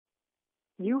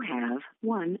You have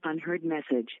one unheard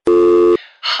message.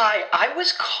 Hi, I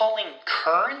was calling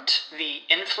Current, the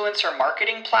influencer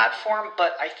marketing platform,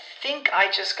 but I think I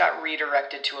just got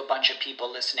redirected to a bunch of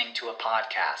people listening to a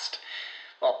podcast.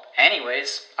 Well,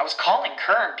 anyways, I was calling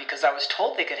Current because I was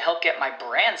told they could help get my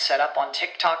brand set up on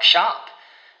TikTok Shop,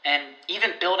 and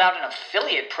even build out an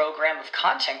affiliate program of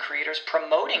content creators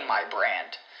promoting my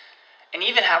brand, and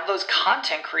even have those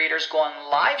content creators go on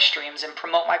live streams and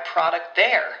promote my product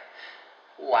there.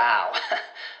 Wow,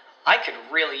 I could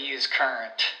really use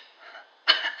Current.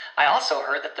 I also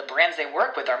heard that the brands they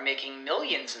work with are making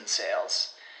millions in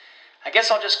sales. I guess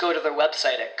I'll just go to their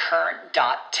website at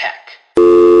current.tech.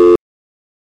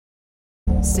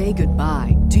 Say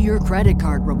goodbye to your credit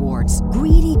card rewards.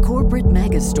 Greedy corporate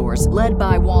mega stores, led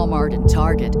by Walmart and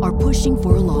Target, are pushing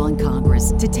for a law in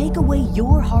Congress to take away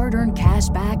your hard-earned cash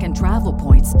back and travel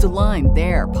points to line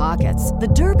their pockets. The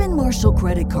Durbin-Marshall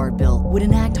credit card bill would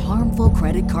enact harmful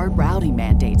credit card routing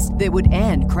mandates that would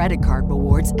end credit card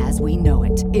rewards as we know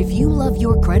it. If you love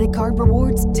your credit card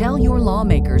rewards, tell your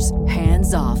lawmakers,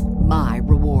 hands off my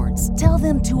rewards. Tell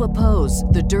them to oppose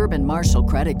the Durbin-Marshall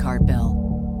credit card bill.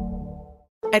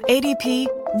 At ADP,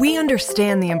 we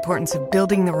understand the importance of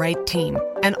building the right team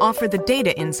and offer the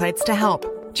data insights to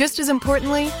help. Just as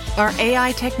importantly, our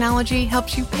AI technology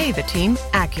helps you pay the team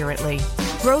accurately.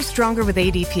 Grow stronger with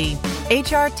ADP.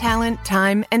 HR, talent,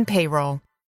 time, and payroll.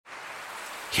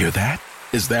 Hear that?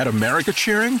 Is that America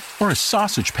cheering or a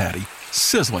sausage patty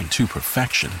sizzling to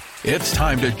perfection? It's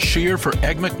time to cheer for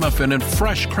Egg McMuffin and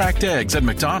fresh cracked eggs at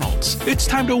McDonald's. It's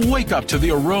time to wake up to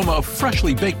the aroma of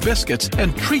freshly baked biscuits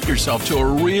and treat yourself to a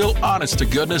real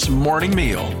honest-to-goodness morning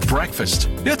meal. Breakfast,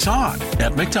 it's on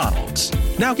at McDonald's.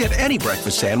 Now get any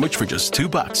breakfast sandwich for just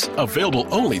 $2. Available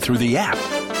only through the app.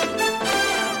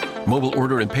 Mobile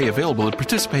order and pay available at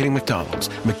participating McDonald's.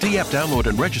 McD app download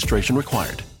and registration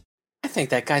required. I think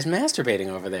that guy's masturbating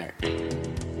over there.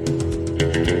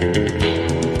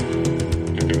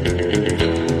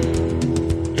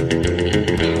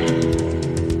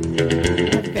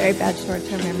 Very bad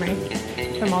short-term memory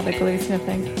from all the glue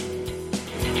sniffing.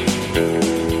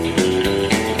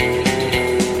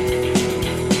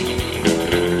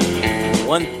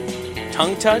 One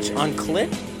tongue touch on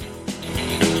clit?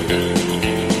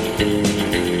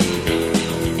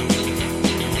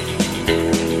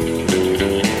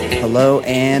 Hello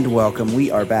and welcome.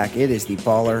 We are back. It is the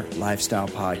Baller Lifestyle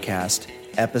Podcast,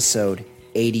 episode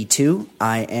 82.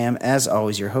 I am, as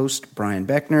always, your host, Brian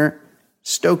Beckner.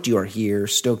 Stoked you are here.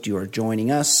 Stoked you are joining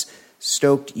us.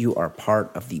 Stoked you are part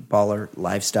of the Baller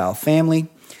Lifestyle family.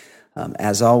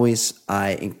 As always,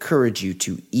 I encourage you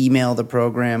to email the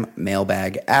program,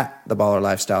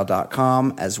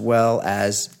 mailbag@theballerlifestyle.com, as well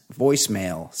as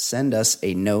voicemail. Send us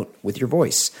a note with your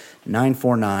voice,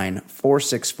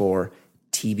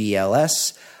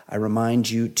 949-464-TBLS. I remind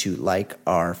you to like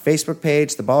our Facebook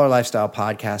page, the Baller Lifestyle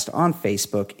Podcast on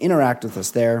Facebook. Interact with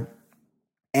us there.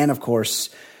 And, of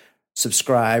course,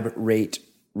 subscribe, rate,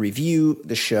 review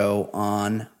the show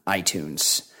on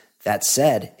iTunes. That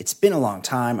said, it's been a long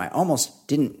time. I almost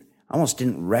didn't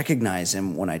recognize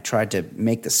him when I tried to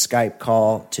make the Skype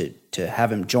call to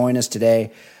have him join us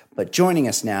today. But joining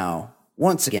us now,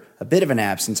 once again, a bit of an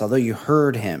absence, although you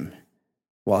heard him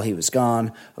while he was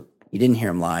gone. You didn't hear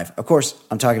him live. Of course,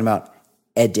 I'm talking about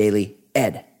Ed Daly.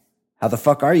 Ed, how the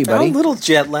fuck are you, buddy? I'm a little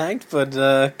jet-lagged, but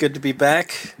good to be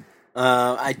back.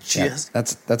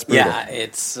 That's brutal. Yeah,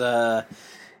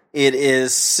 it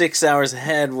is 6 hours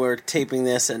ahead. We're taping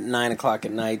this at 9 o'clock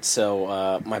at night,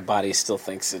 so my body still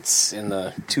thinks it's in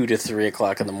the 2 to 3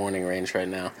 o'clock in the morning range right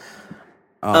now.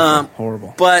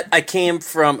 Horrible. But I came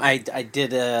from I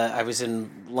was in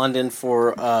London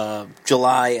for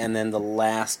July, and then the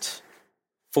last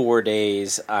 4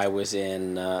 days I was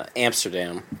in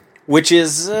Amsterdam, which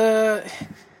is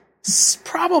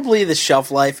probably the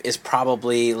shelf life is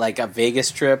probably like a Vegas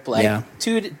trip. Like, yeah.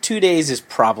 2 days is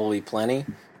probably plenty.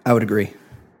 I would agree.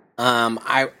 I'm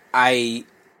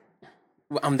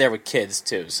there with kids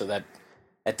too, so that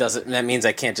means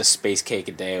I can't just space cake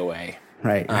a day away.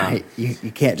 Right.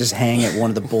 You can't just hang at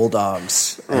one of the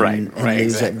Bulldogs and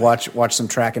exactly. watch some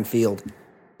track and field.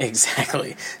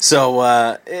 Exactly.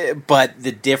 So, but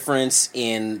the difference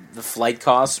in the flight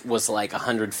cost was like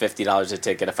 $150 a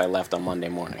ticket if I left on Monday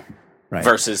morning, right?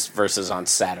 Versus on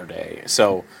Saturday.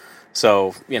 So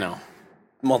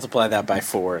multiply that by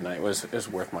 4, and it was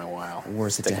worth my while.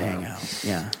 Worth it to hang out.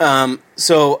 Yeah.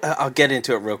 So I'll get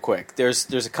into it real quick.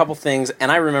 There's a couple things,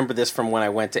 and I remember this from when I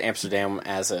went to Amsterdam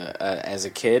as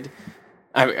a kid,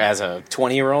 as a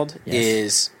 20-year-old. Yes.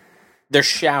 Is their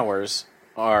showers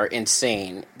are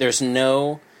insane. There's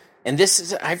no, and this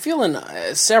is, I feel in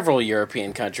several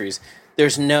European countries,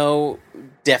 there's no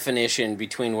definition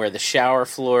between where the shower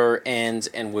floor ends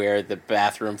and where the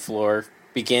bathroom floor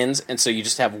begins, and so you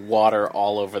just have water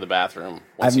all over the bathroom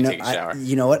once you take a shower.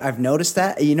 You know what? I've noticed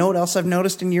that. You know what else I've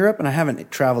noticed in Europe? And I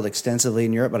haven't traveled extensively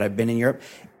in Europe, but I've been in Europe.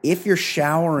 If you're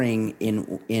showering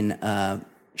in a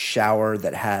shower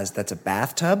that's a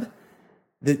bathtub,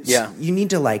 you need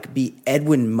to like be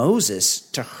Edwin Moses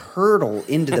to hurdle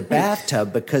into the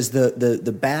bathtub because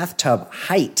the bathtub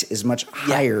height is much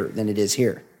higher than it is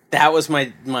here. That was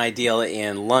my deal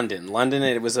in London. London,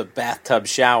 it was a bathtub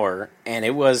shower, and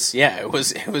it was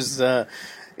a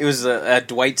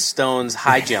Dwight Stone's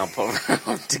high jump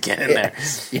over to get in there.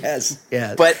 Yes.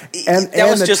 But that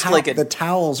was just the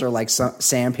towels are like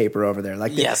sandpaper over there.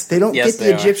 Like they don't get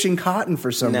the Egyptian cotton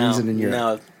for some reason in Europe.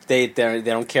 No, they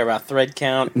don't care about thread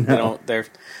count. No. They're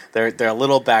a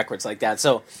little backwards like that.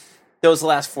 So those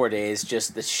last 4 days,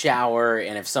 just the shower,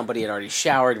 and if somebody had already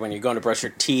showered when you're going to brush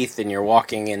your teeth and you're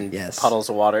walking in puddles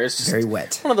of water, it's just very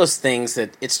wet. One of those things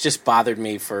that it's just bothered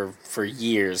me for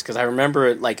years because I remember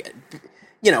it like,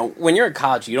 when you're in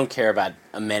college, you don't care about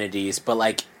amenities, but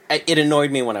like it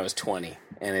annoyed me when I was 20,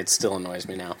 and it still annoys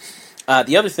me now.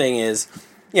 The other thing is,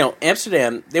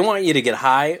 Amsterdam, they want you to get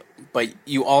high, but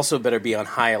you also better be on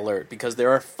high alert because there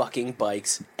are fucking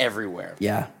bikes everywhere.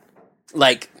 Yeah.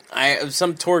 Like,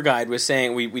 some tour guide was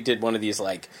saying we did one of these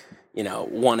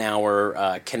 1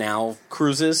 hour canal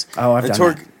cruises. Oh, I've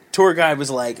done that. Tour guide was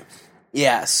like,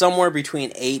 yeah, somewhere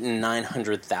between 800,000 and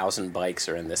 900,000 bikes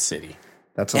are in this city.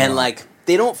 That's a lot. And like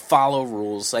they don't follow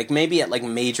rules. Like maybe at like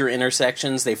major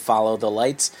intersections they follow the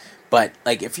lights, but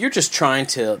like if you're just trying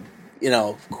to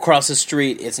cross the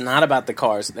street, it's not about the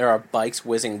cars. There are bikes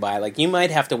whizzing by. Like you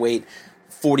might have to wait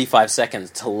 45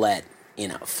 seconds to let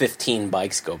 15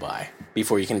 bikes go by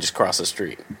before you can just cross the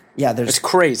street. Yeah, it's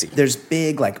crazy. There's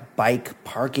big like bike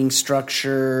parking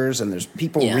structures, and there's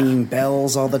people ringing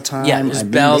bells all the time. Yeah, there's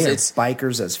bells. It's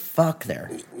bikers as fuck there.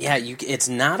 Yeah, it's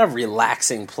not a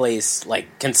relaxing place,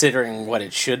 like considering what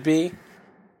it should be.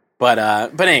 But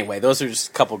anyway, those are just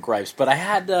a couple gripes. But I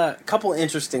had a couple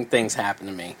interesting things happen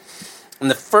to me.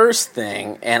 And the first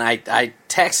thing, and I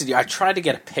texted you. I tried to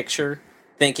get a picture,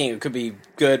 thinking it could be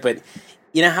good, but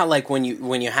you know how like when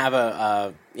you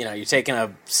have you're taking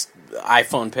a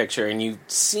iPhone picture and you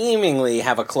seemingly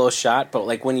have a close shot, but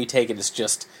like when you take it, it's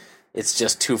just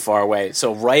too far away.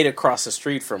 So right across the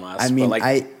street from us. I mean, but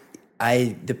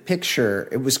like, the picture,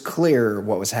 it was clear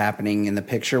what was happening in the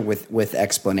picture with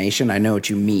explanation. I know what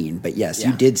you mean, but yes,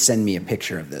 you did send me a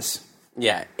picture of this.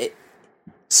 Yeah.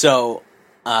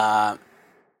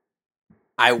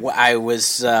 I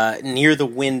was near the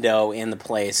window in the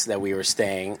place that we were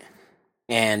staying,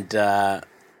 and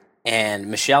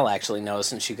Michelle actually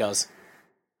noticed, and she goes,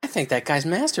 "I think that guy's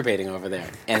masturbating over there."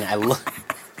 And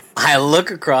I look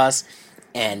across,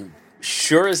 and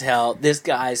sure as hell, this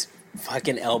guy's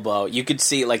fucking elbow. You could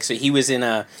see, like, so he was in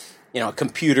a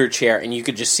computer chair, and you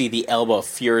could just see the elbow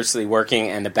furiously working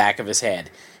and the back of his head.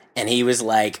 And he was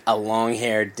like a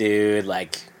long-haired dude,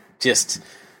 like just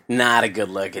not a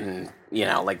good-looking,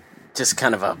 like just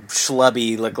kind of a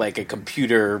schlubby, look like a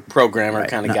computer programmer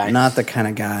kind of guy. Not the kind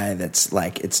of guy that's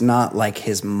like, it's not like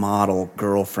his model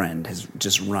girlfriend has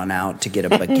just run out to get a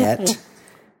baguette.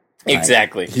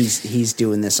 Exactly. He's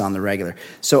doing this on the regular.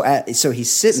 So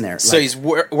he's sitting there. So he's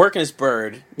working his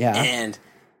bird. Yeah. And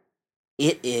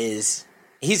it is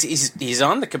he's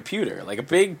on the computer, like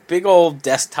a big old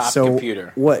desktop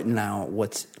computer.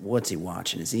 What's he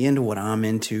watching? Is he into what I'm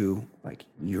into, like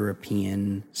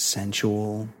European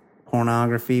sensual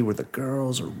pornography where the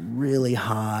girls are really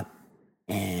hot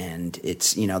and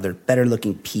it's they're better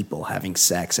looking people having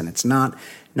sex, and it's not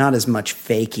as much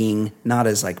faking, not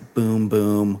as like boom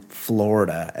boom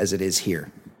Florida as it is here.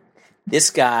 This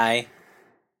guy,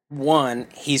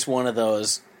 he's one of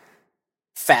those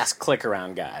fast click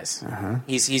around guys. Uh-huh.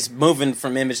 He's moving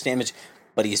from image to image,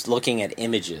 but he's looking at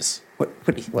images.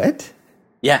 What?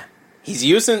 Yeah, he's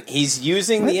using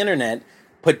the internet,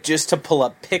 but just to pull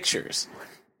up pictures.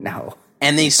 No.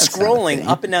 And he's scrolling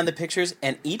up and down the pictures,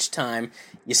 and each time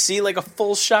you see like a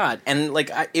full shot, and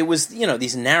like it was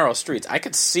these narrow streets. I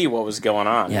could see what was going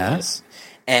on. Yeah. In this.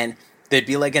 And there'd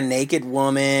be like a naked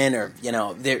woman, or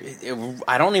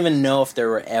I don't even know if there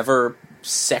were ever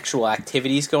sexual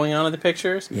activities going on in the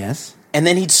pictures. Yes. And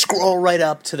then he'd scroll right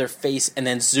up to their face, and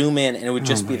then zoom in, and it would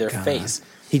just be their face.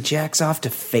 He jacks off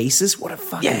to faces. What a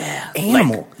fucking Like,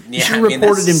 animal! You should have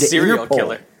reported him to serial Interpol.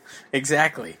 Killer.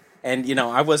 Exactly. And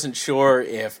I wasn't sure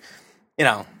if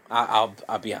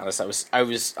I'll be honest.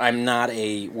 I'm not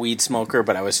a weed smoker,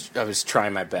 but I was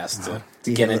trying my best to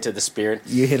get into the spirit.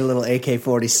 You hit a little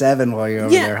AK-47 while you're over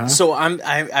there, huh? So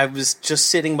I was just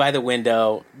sitting by the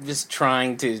window, just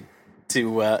trying to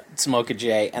smoke a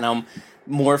J, and I'm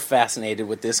more fascinated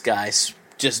with this guy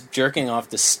just jerking off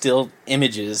the still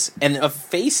images and of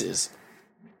faces.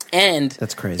 And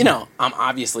that's crazy. You know, I'm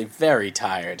obviously very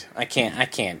tired. I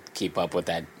can't keep up with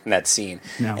that scene.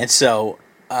 No. And so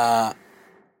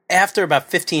after about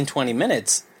 15-20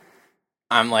 minutes,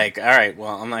 I'm like, all right,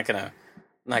 well, I'm not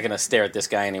gonna stare at this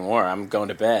guy anymore. I'm going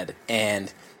to bed.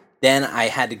 And then I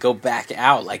had to go back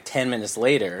out like 10 minutes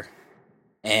later,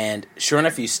 and sure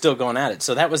enough, he's still going at it.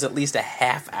 So that was at least a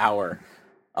half hour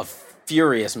of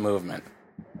furious movement.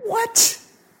 What?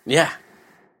 Yeah.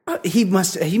 He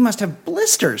must have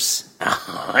blisters.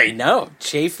 I know.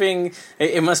 Chafing.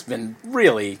 It must have been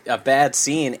really a bad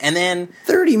scene. And then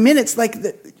 30 minutes, like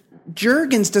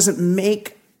Jergens doesn't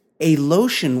make a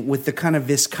lotion with the kind of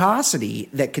viscosity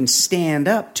that can stand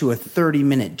up to a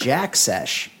 30-minute jack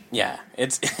sesh. Yeah,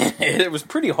 it was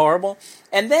pretty horrible.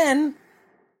 And then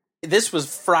this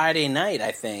was Friday night,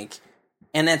 I think.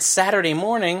 And then Saturday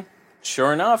morning,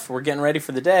 sure enough, we're getting ready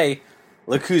for the day.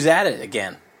 Look who's at it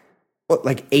again. What,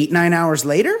 like 8-9 hours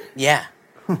later? Yeah.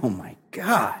 Oh my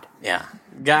God. Yeah.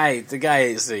 The guy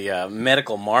is a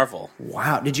medical marvel.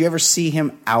 Wow. Did you ever see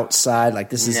him outside?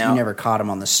 Like No. You never caught him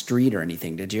on the street or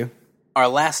anything, did you? Our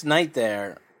last night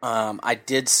there, I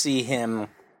did see him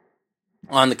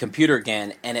on the computer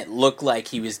again, and it looked like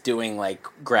he was doing like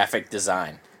graphic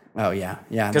design. Oh yeah.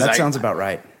 Yeah, that sounds about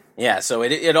right. Yeah, so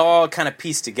it all kind of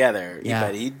pieced together.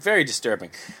 Yeah. But very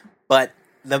disturbing. But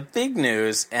the big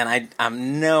news, and I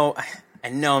know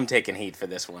I'm taking heat for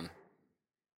this one.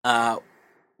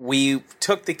 We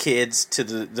took the kids to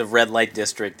the red light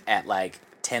district at like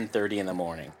 10:30 in the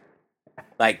morning,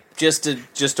 like just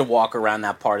to walk around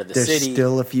that part of the city. There's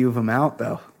still a few of them out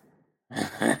though.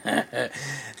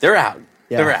 They're out.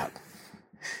 Yeah. They're out.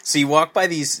 So you walk by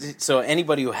these. So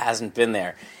anybody who hasn't been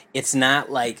there, it's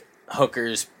not like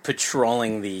hookers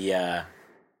patrolling the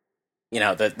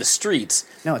streets.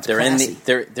 No, it's they're classy.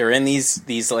 they're in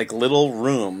these like little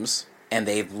rooms, and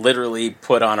they've literally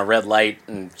put on a red light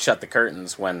and shut the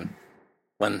curtains when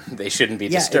they shouldn't be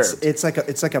disturbed. It's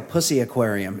like a pussy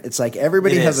aquarium. It's like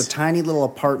everybody It has is. a tiny little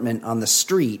apartment on the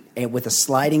street with a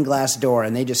sliding glass door,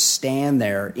 and they just stand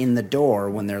there in the door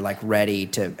when they're like ready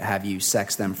to have you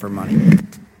sex them for money.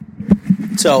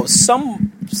 So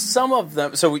some of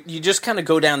them. So you just kind of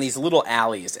go down these little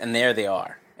alleys, and there they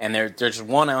are, and they're just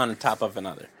one on top of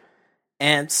another,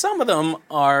 and some of them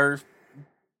are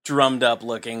drummed up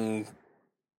looking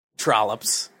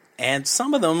trollops, and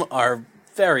some of them are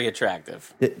very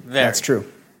attractive. That's true.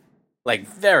 Like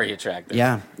very attractive.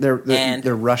 Yeah, they're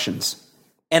Russians.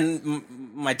 And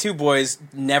my two boys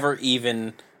never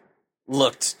even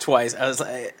looked twice.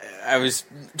 I was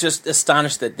just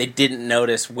astonished that they didn't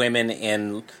notice women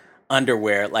in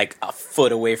underwear like a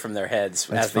foot away from their heads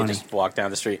as they just walked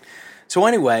down the street. So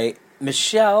anyway,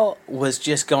 Michelle was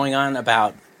just going on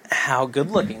about how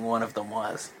good looking one of them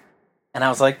was. And I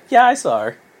was like, yeah, I saw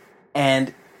her.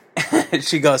 And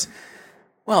she goes,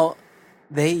 well,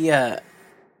 they use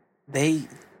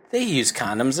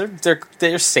condoms.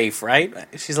 They're safe, right?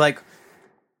 She's like,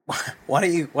 why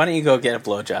don't you go get a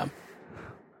blowjob?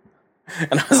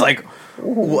 And I was like,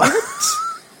 what?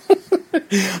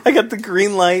 I got the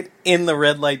green light in the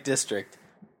red light district.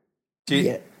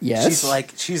 Yes.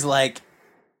 She's like,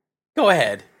 go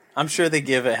ahead. I'm sure they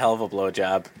give a hell of a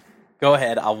blowjob. Go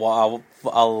ahead. I'll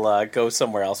go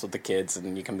somewhere else with the kids,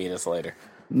 and you can meet us later.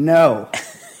 No.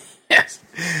 Yes.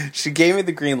 She gave me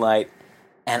the green light,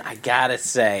 and I gotta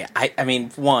say, I mean,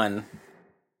 one,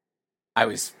 I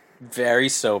was very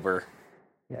sober.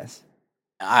 Yes.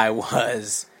 I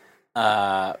was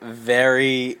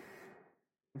very,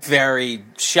 very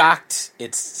shocked.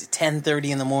 It's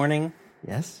 10:30 in the morning.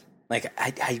 Yes. Like,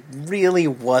 I really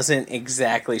wasn't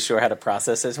exactly sure how to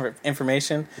process this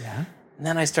information. Yeah. And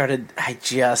then I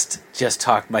just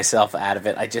talked myself out of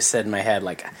it. I just said in my head,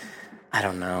 like, I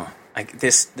don't know. Like,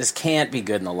 this can't be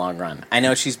good in the long run. I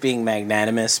know she's being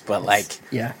magnanimous, but, like,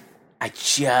 yeah.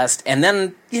 And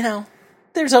then,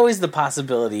 there's always the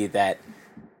possibility that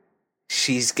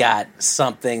she's got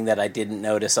something that I didn't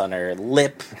notice on her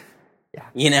lip,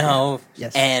 Yeah.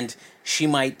 Yes. And she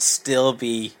might still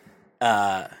be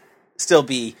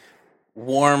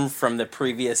warm from the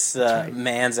previous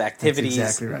man's activities.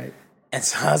 That's exactly right. And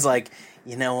so I was like,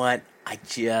 you know what? I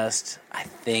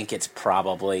think it's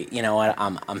probably, you know what?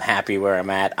 I'm happy where I'm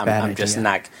at. I'm just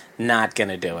not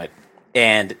gonna do it.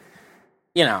 And,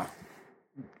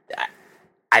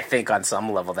 I think on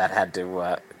some level that had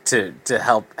to to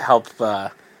help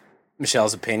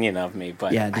Michelle's opinion of me.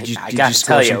 But Yeah, I got to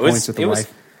tell you, it was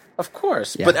of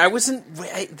course. Yeah. But I wasn't.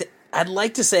 I'd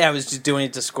like to say I was just doing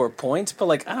it to score points, but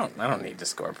like I don't need to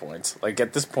score points. Like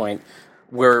at this point,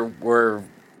 we're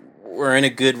in a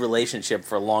good relationship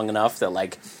for long enough that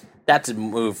like that's a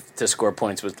move to score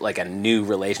points with like a new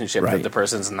relationship that the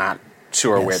person's not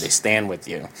sure where they stand with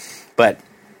you. But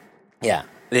yeah,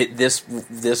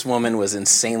 this woman was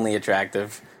insanely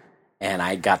attractive. And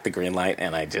I got the green light,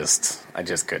 and I just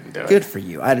couldn't do it. Good for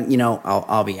you.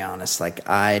 I'll be honest. Like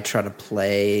I try to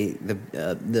play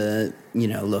the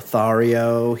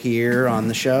Lothario here on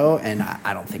the show, and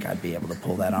I don't think I'd be able to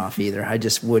pull that off either. I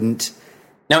just wouldn't.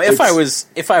 Now, if I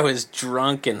was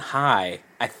drunk and high,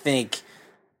 I think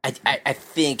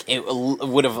it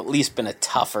would have at least been a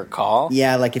tougher call.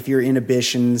 Yeah, like if your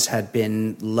inhibitions had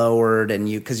been lowered, and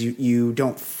because you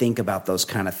don't think about those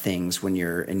kind of things when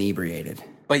you're inebriated.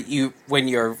 But when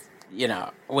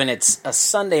it's a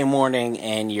Sunday morning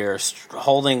and you're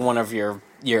holding one of you're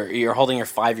holding your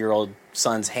 5-year-old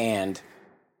son's hand,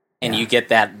 and you get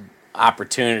that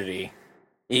opportunity,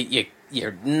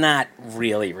 you're not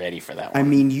really ready for that one. I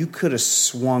mean, you could have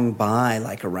swung by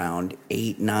like around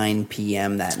 8-9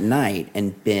 p.m. that night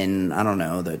and been, I don't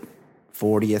know, the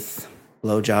 40th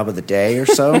blowjob of the day or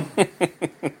so.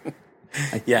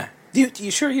 Yeah.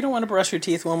 You sure you don't want to brush your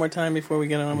teeth one more time before we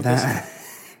get on with this?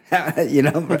 How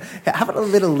about a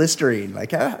little Listerine?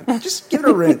 Like, just give it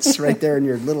a rinse right there in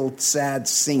your little sad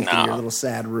sink in your little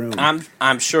sad room.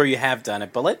 I'm sure you have done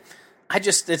it, but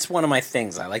it's one of my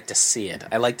things. I like to see it.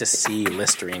 I like to see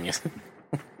Listerine.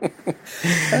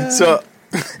 So,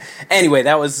 anyway,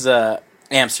 that was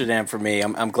Amsterdam for me.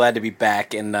 I'm glad to be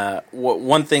back. And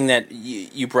one thing that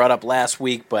you brought up last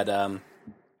week, but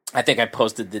I think I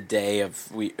posted the day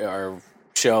of our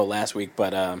show last week,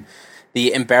 but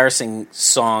the embarrassing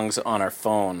songs on our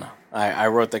phone. I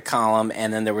wrote the column,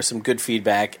 and then there was some good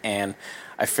feedback, and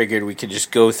I figured we could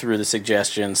just go through the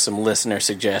suggestions, some listener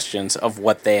suggestions of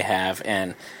what they have,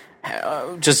 and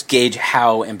just gauge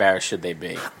how embarrassed should they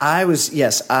be. That's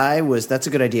a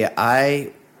good idea.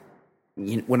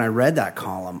 When I read that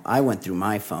column, I went through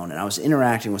my phone, and I was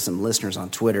interacting with some listeners on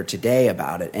Twitter today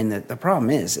about it, and the problem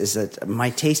is that my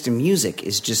taste in music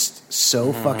is just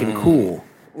so fucking cool.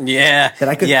 Yeah,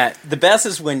 the best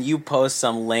is when you post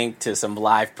some link to some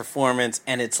live performance,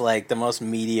 and it's like the most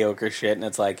mediocre shit, and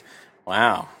it's like,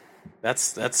 wow,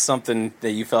 that's something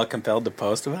that you felt compelled to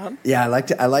post about. Yeah, I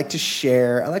like to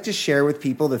share with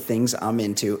people the things I'm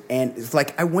into, and it's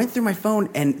like I went through my phone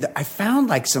and I found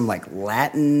like some like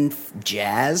Latin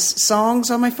jazz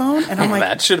songs on my phone, and I'm like,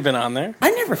 that should have been on there.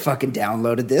 I never fucking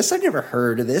downloaded this. I've never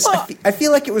heard of this. Well, I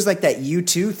feel like it was like that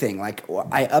U2 thing. Like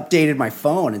I updated my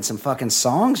phone and some fucking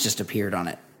songs just appeared on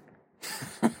it.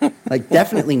 Like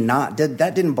definitely not.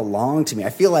 That didn't belong to me.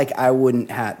 I feel like I wouldn't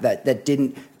have that. That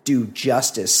didn't do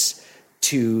justice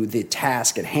to the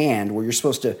task at hand, where you're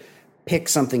supposed to pick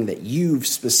something that you've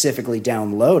specifically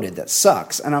downloaded that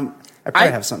sucks. And I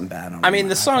probably have something bad on. I mean,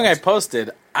 the song I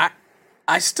posted,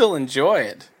 I still enjoy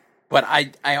it, but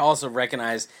I also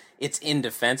recognize it's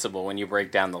indefensible when you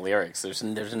break down the lyrics. There's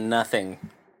nothing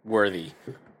worthy.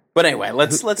 But anyway,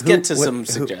 let's get to some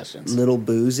suggestions. Little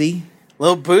Boozy,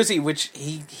 which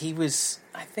he was.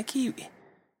 I think he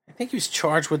was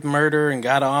charged with murder and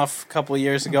got off a couple of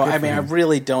years ago. I mean, I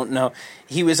really don't know.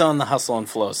 He was on the Hustle and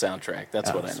Flow soundtrack.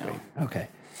 That's what I know. Okay.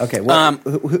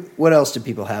 What else do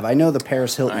people have? I know the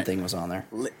Paris Hilton thing was on there.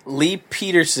 Lee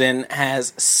Peterson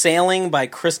has "Sailing" by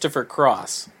Christopher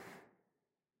Cross.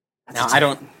 Now, I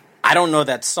don't know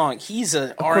that song. He's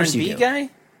an R&B guy.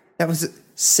 That was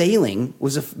 "Sailing"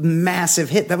 was a massive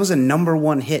hit. That was a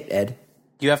 #1 hit. Ed,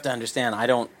 you have to understand.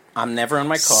 I'm never in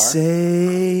my car.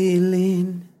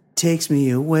 Sailing takes me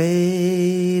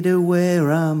away to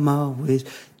where I'm always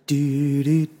do.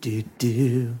 You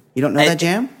don't know that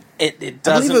jam? It doesn't.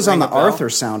 I believe it was on the ring a bell. Arthur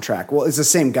soundtrack. Well, it's the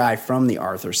same guy from the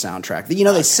Arthur soundtrack.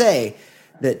 They say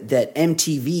that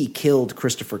MTV killed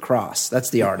Christopher Cross. That's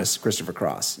the artist, Christopher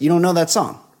Cross. You don't know that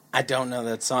song? I don't know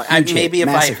that song. Maybe if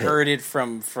I heard it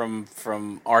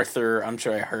from Arthur, I'm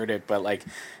sure I heard it, but like,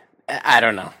 I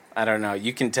don't know.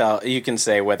 You can tell. You can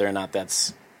say whether or not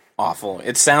that's awful.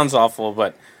 It sounds awful,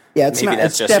 but yeah, it's maybe not.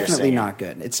 That's it's just definitely not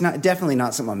good. It's definitely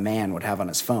not something a man would have on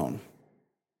his phone.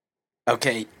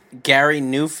 Okay, Gary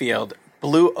Newfield,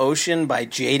 "Blue Ocean" by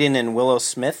Jaden and Willow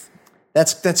Smith.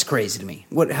 That's crazy to me.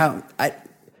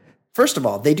 First of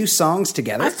all, they do songs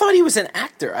together. I thought he was an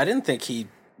actor. I didn't think he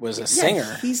was a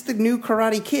singer. He's the new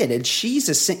Karate Kid, and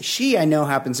she I know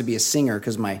happens to be a singer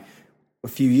because a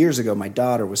few years ago my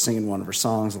daughter was singing one of her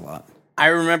songs a lot. I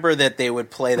remember that they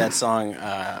would play that song.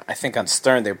 I think on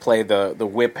Stern they would play the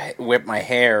whip my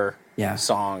hair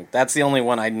song. That's the only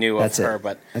one I knew of her.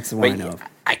 But that's the one I know of.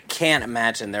 I can't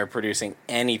imagine they're producing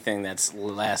anything that's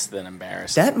less than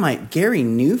embarrassing. That might Gary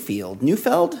Neufeld.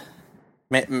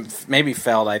 Maybe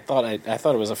Feld. I thought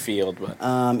it was a Field, but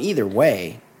either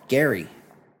way, Gary.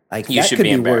 Like you that should could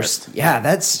be worse. Yeah,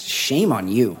 that's shame on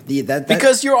you.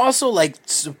 Because you're also like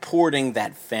supporting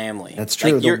that family. That's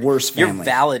true. Like, the worst family.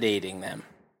 You're validating them.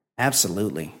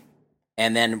 Absolutely.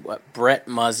 And then Brett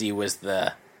Muzzy was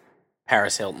the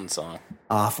Paris Hilton song.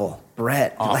 Awful,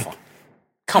 Brett. Awful. Like,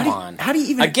 come on. How do you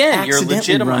even again? You're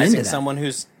accidentally legitimizing someone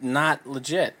who's not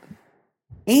legit.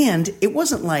 And it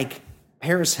wasn't like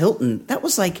Paris Hilton. That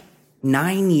was like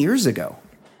 9 years ago.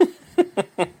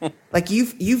 Like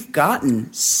you've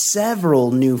gotten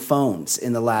several new phones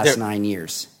in the last 9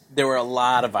 years. There were a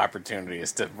lot of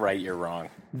opportunities to right your wrong.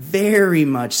 Very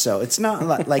much so. It's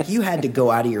not like you had to go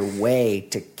out of your way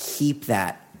to keep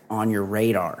that on your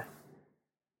radar.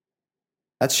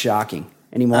 That's shocking.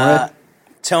 Any more?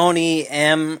 Tony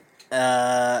M.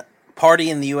 Party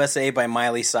in the USA by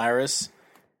Miley Cyrus.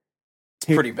 It's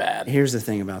pretty bad. Here's the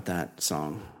thing about that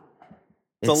song.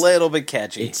 It's a little bit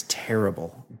catchy. It's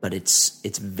terrible, but it's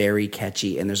very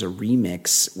catchy. And there's a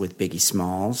remix with Biggie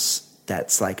Smalls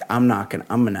that's like I'm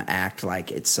gonna act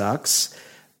like it sucks,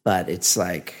 but it's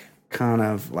like kind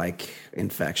of like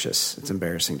infectious. It's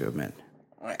embarrassing to admit.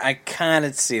 I kind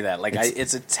of see that. Like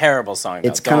it's a terrible song.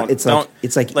 It's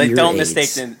like don't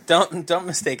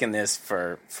mistake this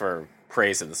for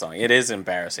praise of the song. It is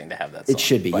embarrassing to have that song. It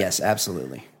should be, yes,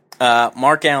 absolutely.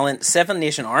 Mark Allen, Seven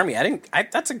Nation Army.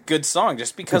 That's a good song.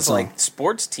 Just because like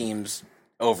sports teams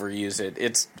overuse it,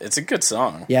 it's a good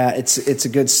song. Yeah, it's a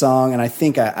good song, and I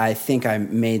think I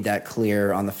made that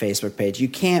clear on the Facebook page. You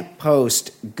can't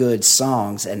post good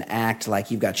songs and act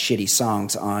like you've got shitty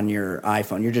songs on your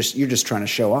iPhone. You're just trying to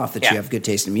show off that you have good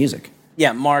taste in music.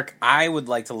 Yeah, Mark, I would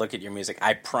like to look at your music.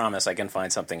 I promise I can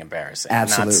find something embarrassing.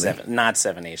 Absolutely. Not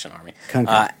Seven Nation Army.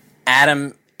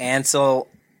 Adam Ansel.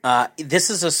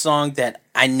 This is a song that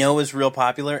I know is real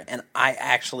popular, and I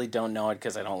actually don't know it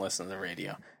because I don't listen to the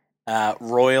radio.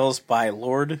 Royals by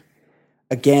Lorde.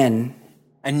 Again,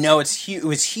 I know it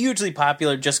was hugely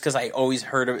popular just because I always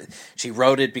heard of it. She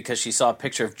wrote it because she saw a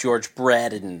picture of George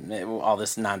Brett and all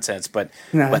this nonsense. But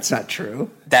that's not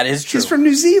true. That is true. She's from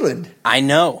New Zealand. I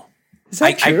know. Is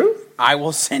that true? I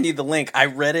will send you the link. I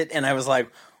read it and I was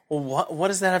like, well, what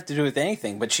does that have to do with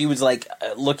anything? But she was like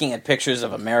looking at pictures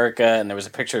of America, and there was a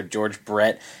picture of George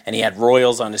Brett, and he had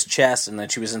Royals on his chest, and then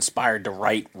she was inspired to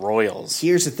write Royals.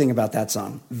 Here's the thing about that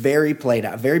song. Very played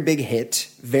out. Very big hit.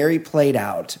 Very played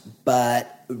out.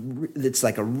 But it's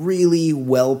like a really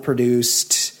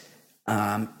well-produced,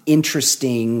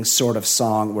 interesting sort of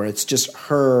song where it's just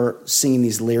her singing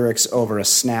these lyrics over a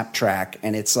snap track,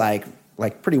 and it's like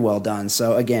pretty well done.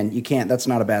 So, again, that's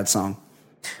not a bad song.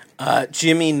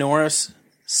 Jimmy Norris,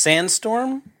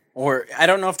 Sandstorm? Or I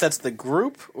don't know if that's the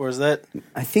group, or is that...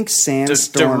 I think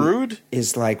Sandstorm Darude?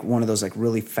 Is like one of those like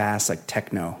really fast like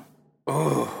techno.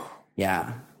 Oh.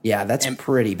 Yeah, that's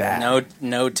pretty bad.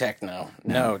 No techno.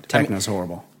 No. Techno's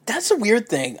horrible. That's a weird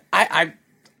thing.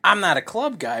 I'm not a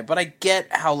club guy, but I get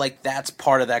how like that's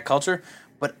part of that culture.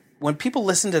 But when people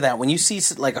listen to that, when you see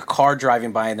like a car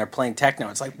driving by and they're playing techno,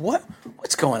 it's like,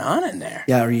 what's going on in there?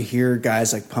 Yeah, or you hear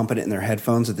guys like pumping it in their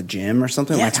headphones at the gym or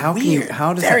something. Yeah, like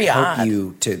how does that help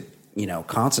you to,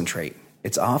 concentrate?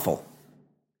 It's awful.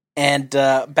 And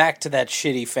back to that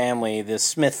shitty family, the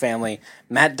Smith family.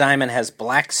 Matt Damon has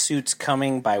Black Suits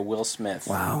Coming by Will Smith.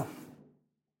 Wow.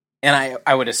 And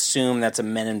I would assume that's a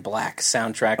Men in Black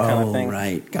soundtrack kind of thing. Oh,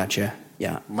 right. Gotcha.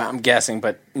 Yeah. I'm guessing,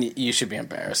 but you should be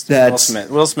embarrassed.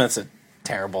 Will Smith's a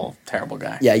terrible, terrible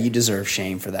guy. Yeah, you deserve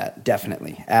shame for that.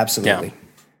 Definitely. Absolutely.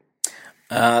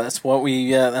 Yeah. That's what we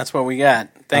got.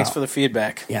 Thanks for the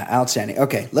feedback. Yeah, outstanding.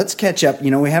 Okay, let's catch up.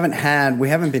 We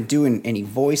haven't been doing any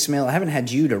voicemail. I haven't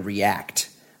had you to react.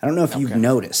 I don't know if you've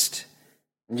noticed.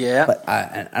 Yeah. But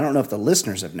I don't know if the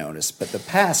listeners have noticed, but the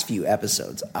past few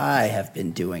episodes, I have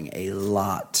been doing a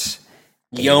lot.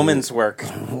 Yeoman's work.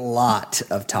 A lot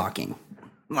of talking.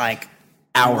 Like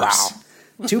hours.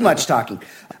 Wow. Too much talking.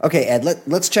 Okay, Ed,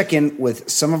 let's check in with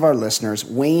some of our listeners.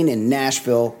 Wayne in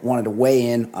Nashville wanted to weigh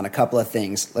in on a couple of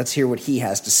things. Let's hear what he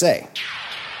has to say.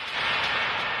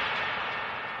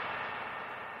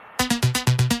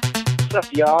 What's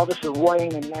up, y'all? This is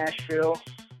Wayne in Nashville.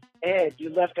 Ed, you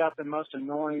left out the most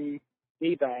annoying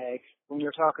D-bag when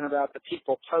you're talking about the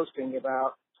people posting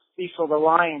about Cecil the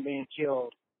Lion being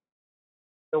killed.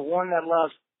 The one that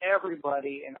loves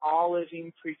everybody and all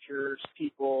living creatures,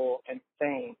 people, and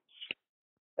things.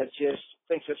 That just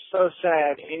thinks it's so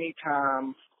sad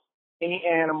anytime any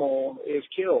animal is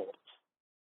killed.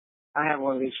 I have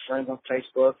one of these friends on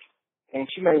Facebook, and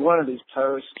she made one of these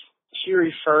posts. She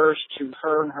refers to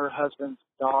her and her husband's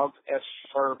dogs as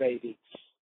fur babies.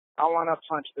 I want to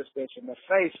punch this bitch in the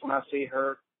face when I see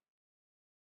her,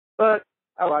 but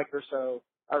I like her, so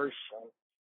I refrain.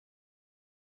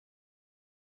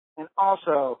 And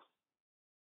also,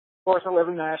 of course, I live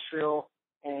in Nashville,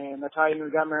 and the Titan who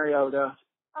got Mariota,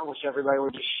 I wish everybody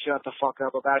would just shut the fuck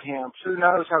up about him. Who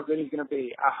knows how good he's going to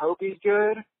be? I hope he's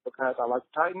good, because I like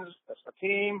the Titans. That's my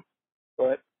team.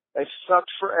 But they've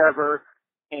sucked forever,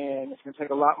 and it's going to take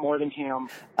a lot more than him.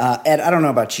 Ed, I don't know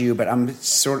about you, but I'm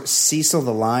sort of Cecil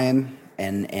the Lion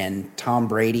and Tom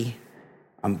Brady.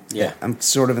 I'm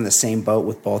sort of in the same boat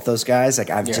with both those guys. Like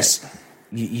you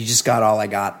just got all I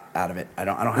got out of it. I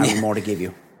don't have any more to give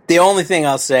you. The only thing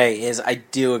I'll say is I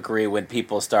do agree when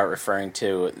people start referring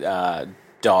to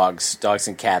dogs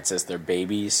and cats as their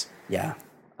babies. Yeah,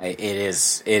 it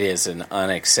is an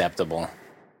unacceptable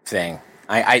thing.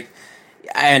 I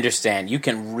understand you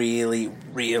can really,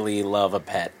 really love a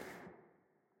pet,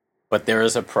 but there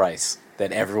is a price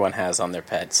that everyone has on their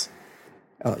pets.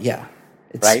 Oh yeah,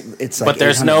 right. It's like but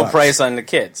there's no $800. price on the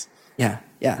kids. Yeah.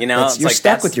 You know, you're like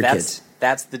stuck with your kids.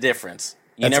 That's the difference.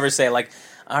 You never say like,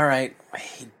 all right,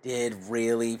 he did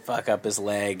really fuck up his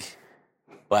leg,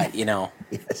 but you know,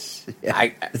 yes, yeah, I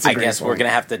guess point. we're gonna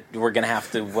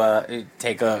have to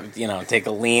take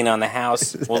a lien on the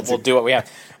house. We'll do what we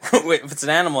have. If it's an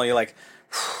animal, you're like,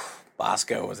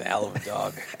 Bosco was a hell of a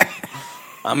dog.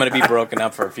 I'm gonna be broken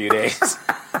up for a few days.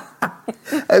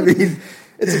 I mean,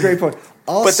 it's a great point.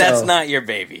 Also, but that's not your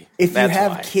baby. If that's you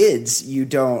have why. kids,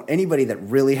 anybody that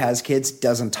really has kids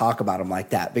doesn't talk about them like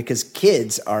that, because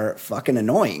kids are fucking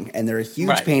annoying and they're a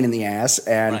huge pain in the ass,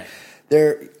 and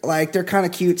they're kind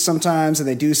of cute sometimes and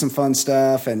they do some fun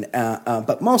stuff, and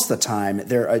but most of the time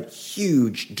they're a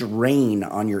huge drain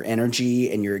on your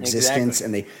energy and your existence,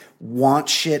 and they want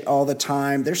shit all the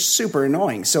time. They're super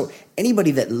annoying. So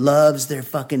anybody that loves their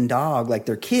fucking dog like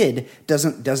their kid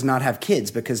does not have kids,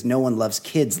 because no one loves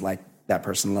kids like that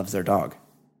person loves their dog.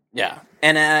 Yeah.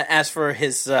 And as for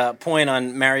his point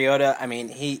on Mariota, I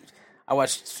mean, I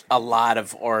watched a lot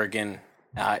of Oregon.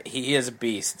 He is a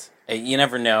beast. You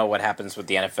never know what happens with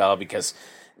the NFL, because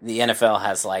the NFL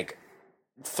has like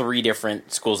 3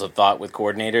 different schools of thought with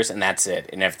coordinators, and that's it.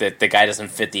 And if the guy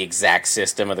doesn't fit the exact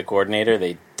system of the coordinator,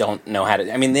 they don't know how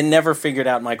to. I mean, they never figured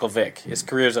out Michael Vick. His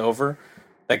career's over.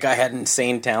 That guy had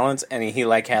insane talents, and he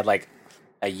had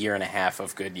a year and a half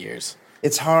of good years.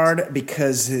 It's hard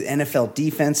because the NFL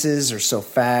defenses are so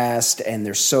fast, and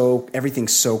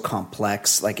everything's so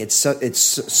complex. Like it's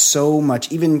so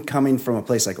much. Even coming from a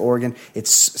place like Oregon, it's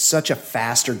such a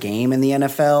faster game in the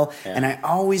NFL, and I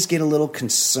always get a little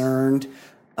concerned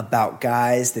about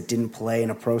guys that didn't play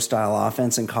in a pro style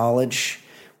offense in college,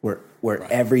 where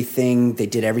they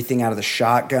did everything out of the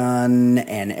shotgun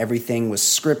and everything was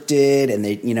scripted, and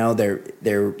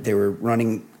they were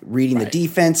reading the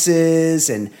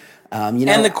defenses and. And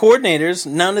the coordinators,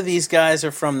 none of these guys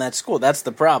are from that school. That's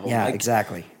the problem. Yeah,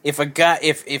 exactly.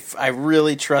 If I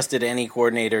really trusted any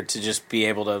coordinator to just be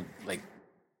able to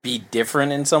be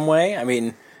different in some way, I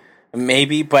mean,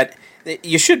 maybe, but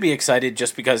you should be excited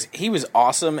just because he was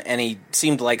awesome and he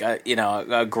seemed like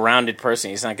a grounded person.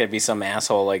 He's not going to be some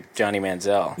asshole like Johnny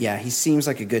Manziel. Yeah, he seems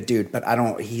like a good dude, but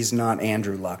he's not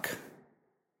Andrew Luck.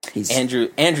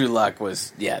 Andrew Luck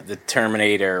was the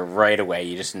Terminator right away.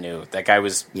 You just knew that guy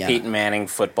was Peyton Manning,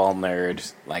 football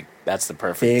nerd. Like that's the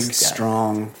perfect big, guy.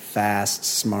 Strong, fast,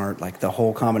 smart, like the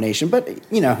whole combination. But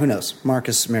who knows?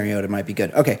 Marcus Mariota might be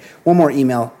good. Okay, one more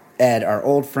email. Ed, our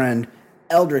old friend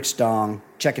Eldrick Dong,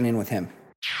 checking in with him.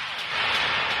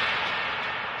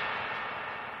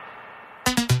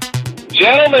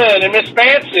 Gentlemen and Miss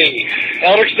Fancy,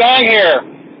 Eldrick Dong here.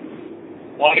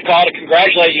 Wanted to call to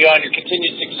congratulate you on your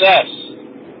continued success.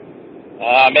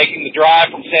 Making the drive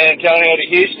from San Antonio to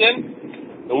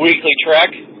Houston, the weekly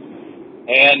trek.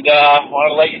 And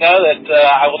wanted to let you know that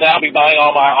I will now be buying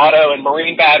all my auto and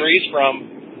marine batteries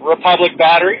from Republic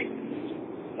Battery.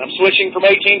 I'm switching from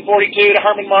 1842 to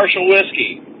Herman Marshall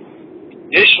Whiskey.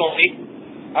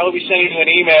 Additionally, I will be sending you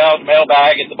an email,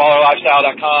 mailbag at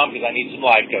theballerlifestyle.com, because I need some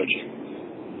life coaching.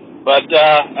 But,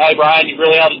 hey, Brian, you've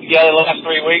really held it together the last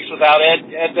 3 weeks without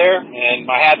Ed there, and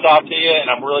my hat's off to you, and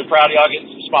I'm really proud of y'all getting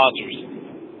some sponsors.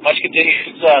 Much continued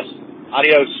success.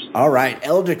 Adios. All right,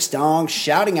 Eldrick Dong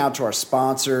shouting out to our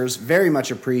sponsors. Very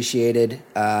much appreciated.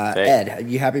 Ed, are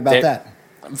you happy about that?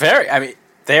 Very. I mean,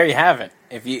 there you have it.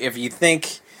 If you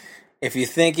think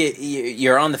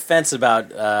you're on the fence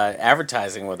about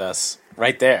advertising with us,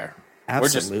 right there.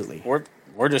 Absolutely.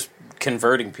 We're just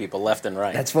converting people left and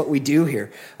right. That's what we do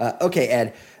here. Okay,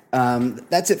 Ed,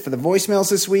 that's it for the voicemails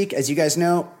this week. As you guys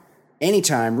know,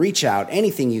 anytime, reach out.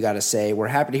 Anything you got to say, we're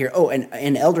happy to hear. Oh,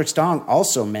 and Eldritch Dong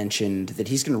also mentioned that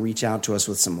he's going to reach out to us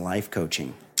with some life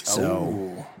coaching.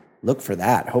 So look for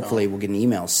that. Hopefully we'll get an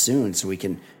email soon so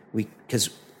because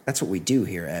that's what we do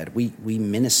here, Ed. We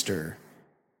minister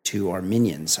to our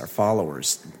minions, our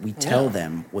followers. We tell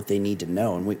them what they need to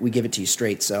know, and we give it to you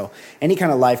straight. So any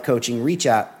kind of life coaching, reach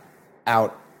out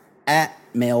at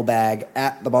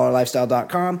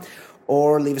mailbag@theballerlifestyle.com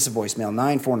or leave us a voicemail,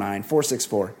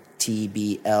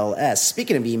 949-464-TBLS.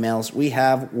 Speaking of emails, we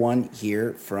have one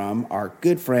here from our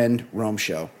good friend Rome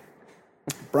Show.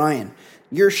 Brian,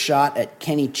 your shot at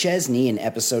Kenny Chesney in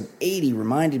episode 80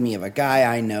 reminded me of a guy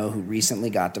I know who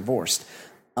recently got divorced.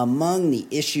 Among the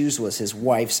issues was his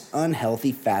wife's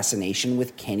unhealthy fascination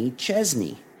with Kenny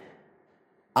Chesney.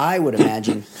 I would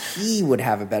imagine he would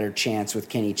have a better chance with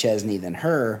Kenny Chesney than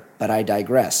her, but I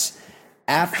digress.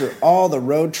 After all the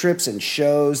road trips and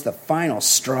shows, the final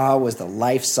straw was the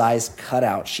life-size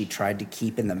cutout she tried to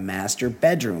keep in the master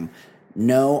bedroom.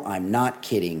 No, I'm not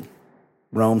kidding.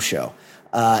 Rome Show.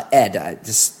 Ed,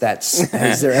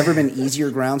 has there ever been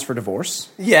easier grounds for divorce?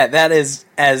 Yeah, that is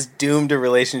as doomed a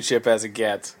relationship as it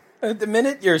gets. The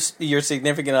minute your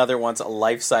significant other wants a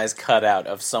life-size cutout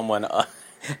of someone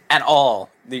at all,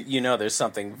 you know there's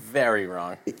something very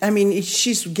wrong. I mean,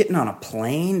 she's getting on a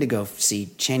plane to go see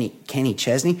Kenny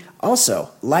Chesney. Also,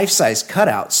 life-size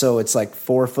cutout, so it's like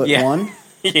 4'1".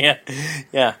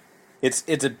 Yeah.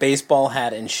 It's a baseball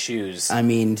hat and shoes. I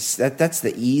mean, that's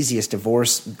the easiest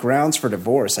grounds for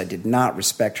divorce. I did not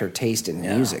respect her taste in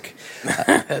music.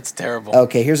 That's terrible.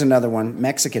 Okay, here's another one.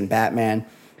 Mexican Batman.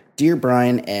 Dear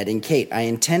Brian, Ed, and Kate, I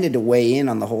intended to weigh in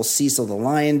on the whole Cecil the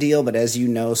Lion deal, but as you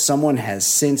know, someone has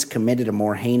since committed a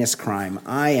more heinous crime.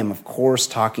 I am, of course,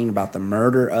 talking about the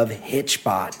murder of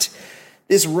Hitchbot.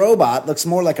 This robot looks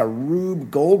more like a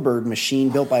Rube Goldberg machine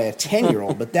built by a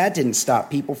 10-year-old, but that didn't stop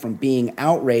people from being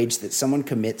outraged that someone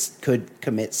could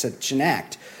commit such an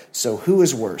act. So who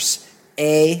is worse?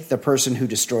 A, the person who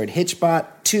destroyed Hitchbot.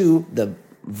 2, the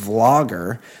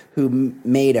vlogger who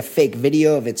made a fake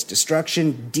video of its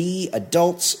destruction. D,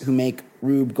 adults who make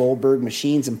Rube Goldberg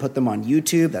machines and put them on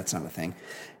YouTube. That's not a thing.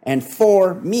 And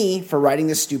 4, me for writing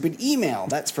this stupid email.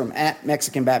 That's from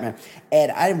 @MexicanBatman.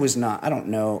 Ed, I didn't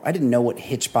know what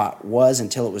Hitchbot was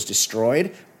until it was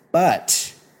destroyed,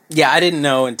 but... Yeah, I didn't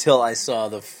know until I saw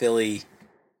the Philly,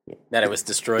 that it was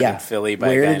destroyed in Philly by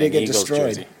a guy in an Eagles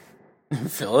jersey.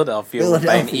 Philadelphia.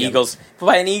 By an Eagles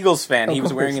fan. He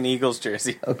was wearing an Eagles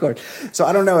jersey. Of course. So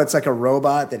I don't know. It's like a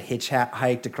robot that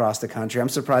hitchhiked across the country. I'm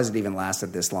surprised it even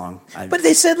lasted this long. But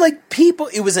they said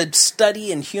it was a study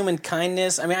in human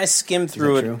kindness. I mean, I skimmed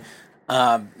through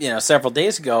it, several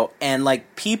days ago, and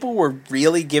people were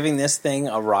really giving this thing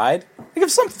a ride. If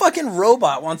some fucking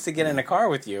robot wants to get in a car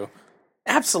with you,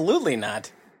 absolutely not.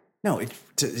 No,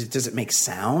 does it make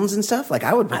sounds and stuff?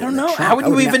 I would. I don't know. How would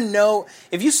you even know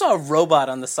if you saw a robot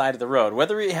on the side of the road?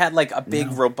 Whether it had a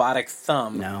big robotic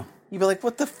thumb, you'd be like,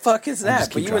 "What the fuck is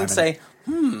that?" But you wouldn't say,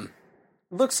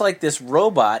 "Looks like this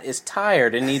robot is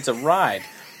tired and needs a ride."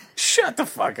 Shut the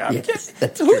fuck up! Yes,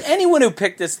 anyone who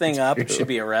picked this thing up should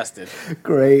be arrested.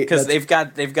 Great, because they've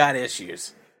got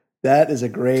issues. That is a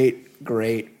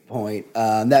great point.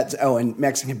 And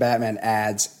Mexican Batman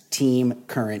adds team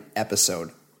current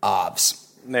episode. OBS.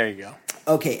 There you go.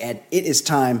 Okay, Ed, it is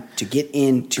time to get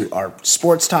into our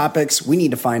sports topics. We need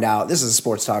to find out. This is a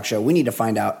sports talk show. We need to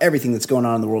find out everything that's going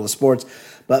on in the world of sports.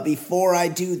 But before I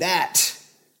do that,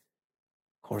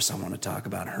 of course, I want to talk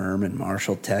about Herman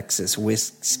Marshall Texas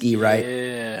whiskey, right?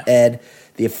 Yeah. Ed,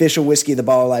 the official whiskey of the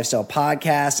Baller Lifestyle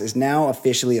podcast is now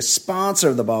officially a sponsor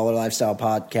of the Baller Lifestyle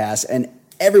podcast, and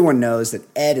everyone knows that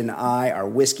Ed and I are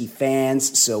whiskey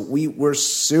fans, so we're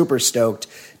super stoked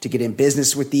to get in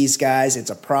business with these guys. It's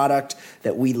a product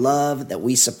that we love, that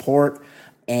we support.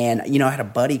 And, I had a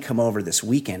buddy come over this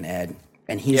weekend, Ed,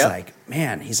 and he's like,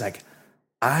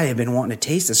 I have been wanting to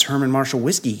taste this Herman Marshall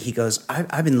whiskey. He goes,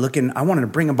 I've been looking, I wanted to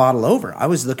bring a bottle over. I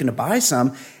was looking to buy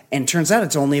some, and turns out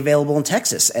it's only available in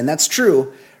Texas. And that's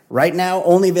true. Right now,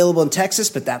 only available in Texas,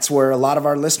 but that's where a lot of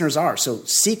our listeners are. So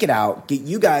seek it out.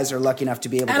 You guys are lucky enough to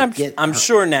be able to get... I'm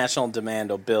sure national demand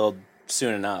will build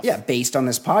soon enough. Yeah, based on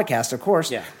this podcast, of course.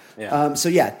 Yeah.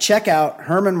 Check out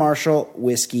Herman Marshall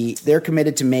Whiskey. They're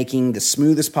committed to making the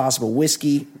smoothest possible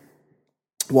whiskey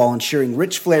while ensuring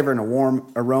rich flavor and a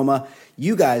warm aroma.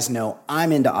 You guys know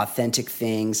I'm into authentic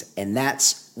things, and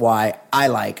that's why I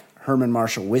like Herman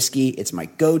Marshall Whiskey. It's my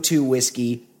go-to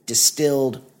whiskey,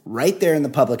 distilled right there in the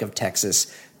Republic of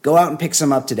Texas. Go out and pick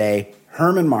some up today.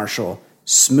 Herman Marshall,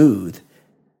 smooth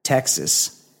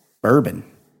Texas, bourbon,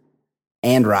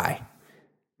 and rye.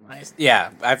 Nice.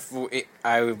 Yeah,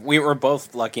 we were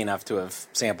both lucky enough to have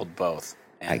sampled both.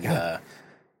 And,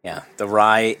 yeah, the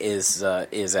rye is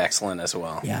excellent as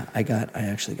well. Yeah, I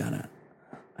actually got a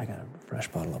fresh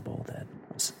bottle of Bold Head.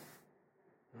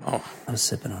 I was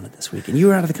sipping on it this week, and you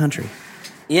were out of the country.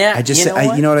 Yeah, I just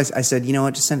you know what I said? You know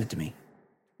what? Just send it to me.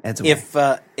 If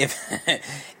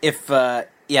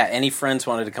any friends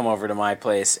wanted to come over to my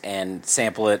place and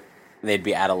sample it, they'd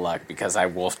be out of luck because I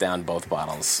wolfed down both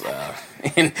bottles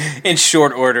in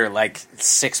short order, like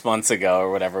 6 months ago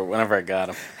or whatever. Whenever I got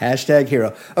them.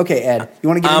 #hero. Okay, Ed, you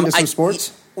want to get into some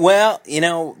sports? Well,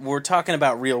 we're talking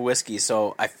about real whiskey,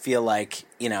 so I feel like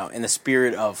in the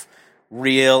spirit of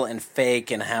real and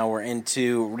fake and how we're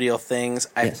into real things,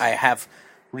 I have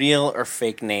real or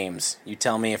fake names. You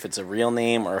tell me if it's a real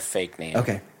name or a fake name.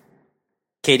 Okay.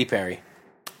 Katy Perry.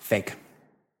 Fake.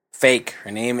 Fake.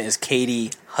 Her name is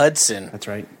Katie Hudson. That's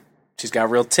right. She's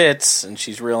got real tits, and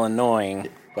she's real annoying,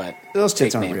 but those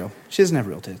tits aren't real. She doesn't have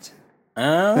real tits.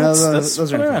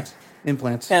 Those are implants.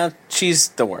 Implants. Yeah, she's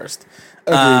the worst.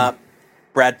 Agreed.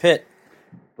 Brad Pitt.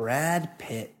 Brad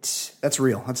Pitt. That's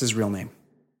real. That's his real name.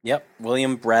 Yep,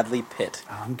 William Bradley Pitt.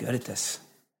 Oh, I'm good at this.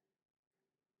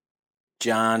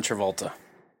 John Travolta.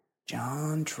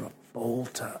 John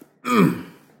Travolta.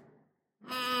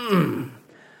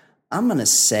 I'm going to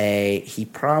say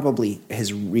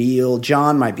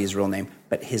John might be his real name,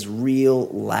 but his real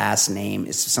last name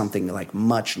is something like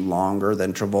much longer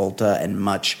than Travolta and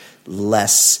much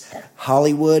less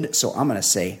Hollywood. So I'm going to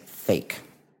say fake.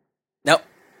 Nope.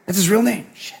 That's his real name.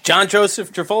 John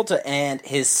Joseph Travolta and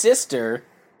his sister,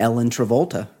 Ellen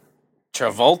Travolta.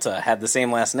 Travolta had the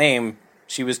same last name.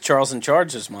 She was Charles in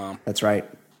Charge's mom. That's right.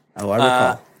 Oh, I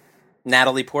recall.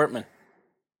 Natalie Portman.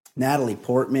 Natalie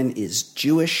Portman is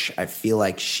Jewish. I feel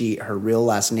like her real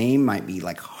last name might be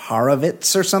like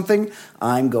Horovitz or something.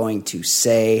 I'm going to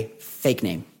say fake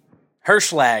name.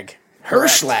 Hirschlag.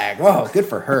 Whoa, good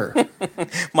for her.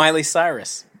 Miley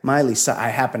Cyrus. I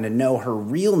happen to know her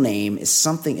real name is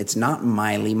something. It's not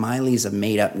Miley. Miley's a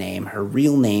made-up name. Her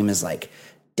real name is like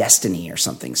Destiny or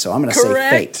something. So I'm going to say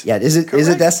fake. Yeah, is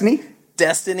it Destiny?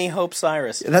 Destiny Hope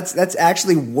Cyrus. That's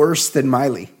actually worse than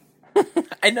Miley.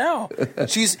 I know.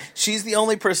 She's the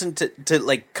only person to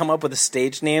like come up with a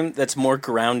stage name that's more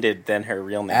grounded than her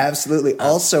real name. Absolutely.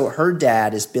 Also, her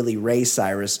dad is Billy Ray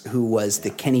Cyrus, who was the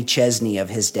Kenny Chesney of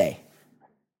his day.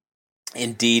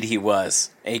 Indeed, he was.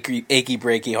 Achy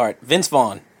breaky heart. Vince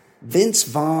Vaughn.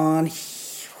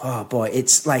 Oh boy,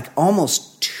 it's like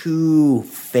almost too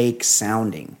fake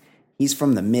sounding. He's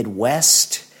from the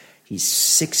Midwest. He's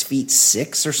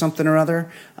 6'6" or something or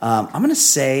other. I'm going to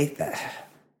say that,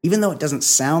 even though it doesn't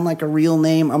sound like a real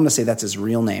name, I'm going to say that's his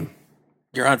real name.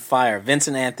 You're on fire.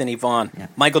 Vincent Anthony Vaughn. Yeah.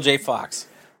 Michael J. Fox.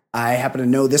 I happen to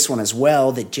know this one as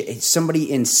well, that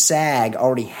somebody in SAG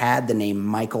already had the name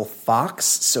Michael Fox,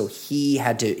 so he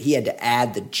had to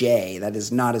add the J. That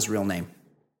is not his real name.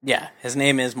 Yeah, his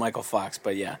name is Michael Fox,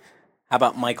 but yeah. How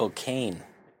about Michael Caine?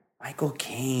 Michael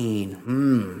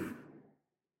Caine.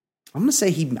 I'm going to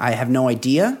say I have no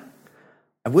idea.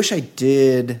 I wish I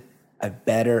did a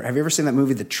better. Have you ever seen that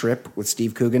movie, The Trip, with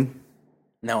Steve Coogan?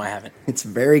 No, I haven't. It's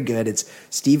very good. It's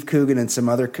Steve Coogan and some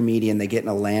other comedian. They get in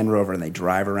a Land Rover and they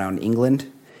drive around England.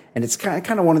 And it's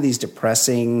kind of one of these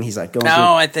depressing. He's like going through.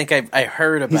 I think I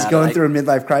heard about it. He's going through a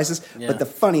midlife crisis. Yeah. But the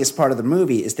funniest part of the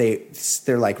movie is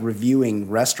they're like reviewing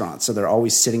restaurants. So they're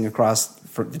always sitting across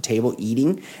the table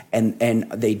eating, and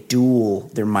they duel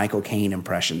their Michael Caine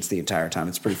impressions the entire time.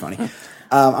 It's pretty funny.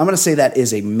 I'm going to say that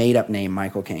is a made-up name,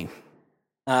 Michael Caine.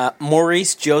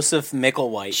 Maurice Joseph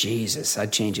Micklewhite. Jesus,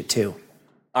 I'd change it too.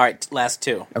 All right, last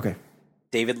two. Okay.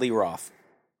 David Lee Roth.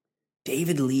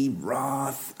 David Lee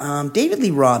Roth. David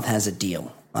Lee Roth has a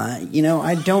deal.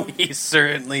 I don't. He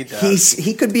certainly does.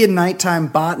 He could be a nighttime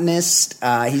botanist.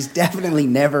 He's definitely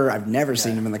never. I've never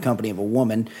seen him in the company of a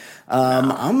woman.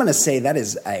 I'm going to say that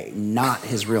is not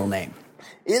his real name.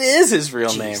 It is his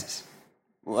real name.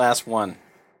 Last one.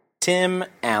 Tim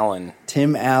Allen.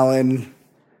 Tim Allen.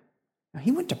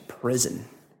 He went to prison.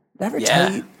 Did I ever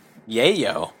tell you?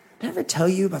 Yayo. Did I ever tell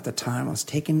you about the time I was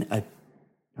taking I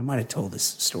might have told this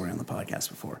story on the podcast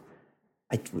before.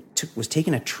 I was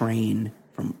taking a train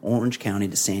from Orange County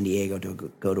to San Diego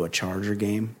to go to a Charger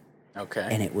game. Okay.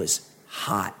 And it was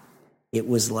hot. It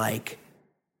was like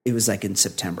in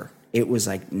September. It was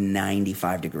like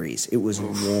 95 degrees. It was a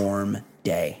warm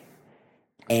day.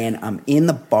 And I'm in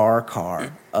the bar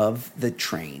car of the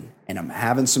train, and I'm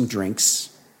having some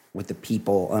drinks with the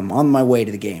people. I'm on my way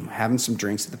to the game, having some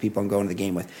drinks with the people I'm going to the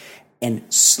game with. And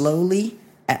slowly,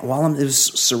 it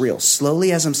was surreal.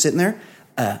 Slowly, as I'm sitting there,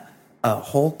 a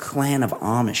whole clan of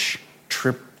Amish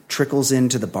trickles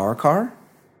into the bar car.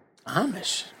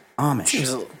 Amish.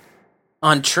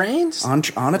 On trains? On a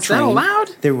train. Is that allowed?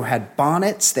 They had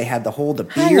bonnets. They had the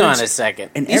beards. Hang on a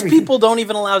second. And these people don't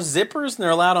even allow zippers, and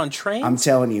they're allowed on trains? I'm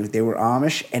telling you, they were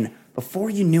Amish, and before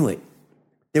you knew it,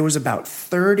 there was about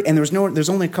 30, and there's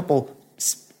only a couple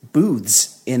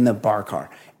booths in the bar car,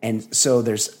 and so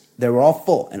they were all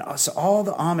full, and so all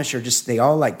the Amish are they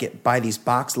all like buy these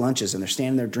box lunches, and they're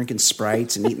standing there drinking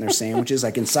Sprites and eating their sandwiches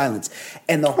like in silence.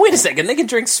 And wait a second, they can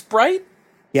drink Sprite?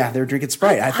 Yeah, they're drinking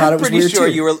Sprite. I thought it was weird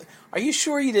too. Are you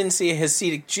sure you didn't see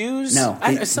Hasidic Jews? No,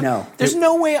 no. There's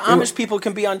no way Amish people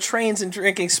can be on trains and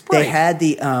drinking Sprite. They had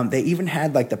they even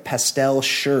had like the pastel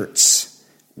shirts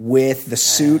with the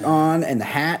suit on and the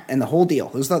hat and the whole deal.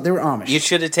 They were Amish. You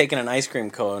should have taken an ice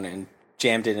cream cone and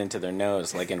jammed it into their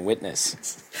nose like in Witness.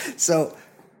 So,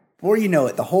 before you know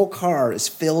it, the whole car is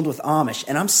filled with Amish,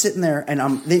 and I'm sitting there,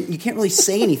 and you can't really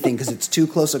say anything because it's too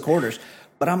close of quarters.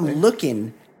 But I'm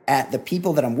looking at the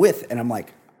people that I'm with, and I'm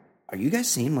like, are you guys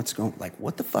seeing what's going? Like,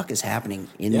 what the fuck is happening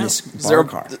in this bar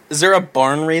car? Is there a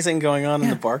barn raising going on in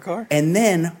the bar car? And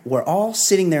then we're all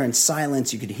sitting there in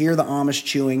silence. You could hear the Amish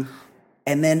chewing,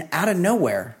 and then out of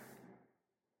nowhere,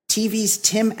 TV's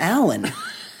Tim Allen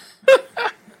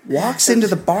walks into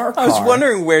the bar car. I was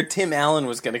wondering where Tim Allen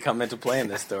was going to come into play in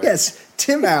this story. Yes,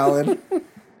 Tim Allen.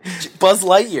 Buzz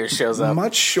Lightyear shows up.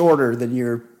 Much shorter than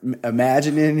you're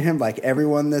imagining him, like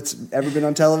everyone that's ever been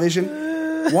on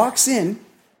television. Walks in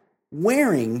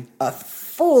wearing a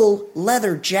full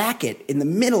leather jacket in the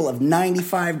middle of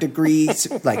 95 degrees,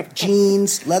 like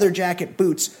jeans, leather jacket,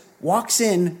 boots. Walks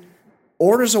in,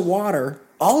 orders a water.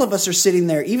 All of us are sitting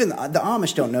there. Even the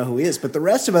Amish don't know who he is, but the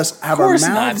rest of us have our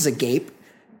mouths agape.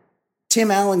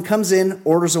 Tim Allen comes in,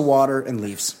 orders a water, and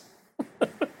leaves.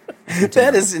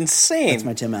 That is insane. That's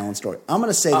my Tim Allen story. I'm going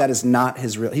to say that is not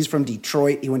his real. He's from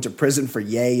Detroit. He went to prison for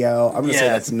yayo. I'm going to say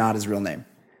that's not his real name.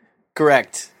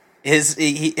 Correct.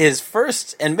 His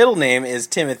first and middle name is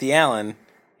Timothy Allen.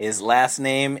 His last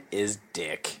name is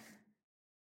Dick.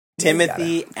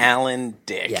 Timothy Allen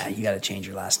Dick. Yeah, you got to change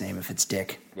your last name if it's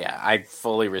Dick. Yeah, I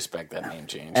fully respect that name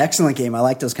change. Excellent game. I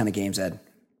like those kind of games, Ed.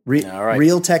 All right.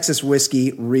 Real Texas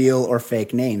whiskey, real or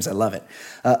fake names. I love it.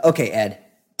 Okay, Ed,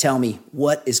 tell me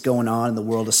what is going on in the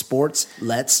world of sports.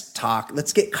 Let's talk.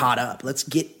 Let's get caught up. Let's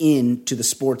get into the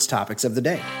sports topics of the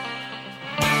day.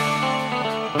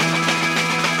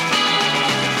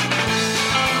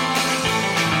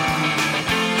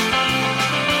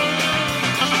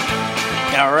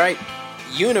 All right.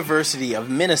 University of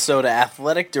Minnesota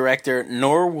Athletic Director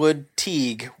Norwood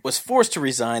Teague was forced to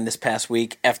resign this past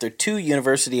week after 2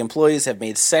 university employees have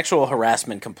made sexual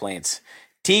harassment complaints.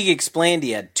 Teague explained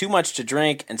he had too much to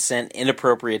drink and sent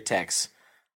inappropriate texts.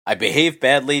 I behaved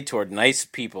badly toward nice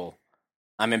people.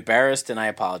 I'm embarrassed and I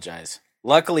apologize.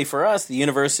 Luckily for us, the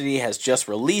university has just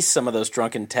released some of those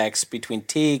drunken texts between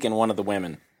Teague and one of the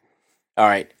women. All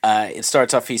right. It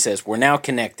starts off, he says, "We're now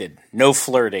connected. No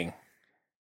flirting."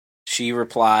 She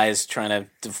replies, trying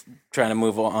to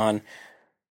move on.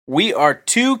 "We are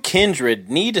too kindred,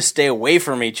 need to stay away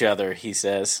from each other," he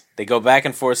says. They go back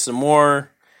and forth some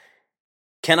more.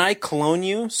 "Can I clone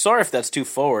you? Sorry if that's too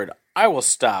forward. I will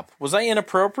stop. Was I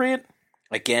inappropriate?"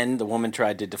 Again, the woman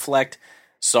tried to deflect.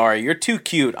 "Sorry, you're too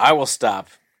cute. I will stop."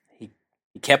 He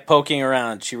kept poking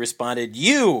around. She responded,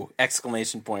 "You!"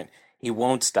 exclamation point. He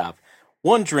won't stop.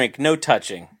 "1 drink, no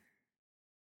touching."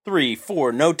 3,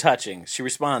 4, no touching. She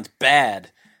responds,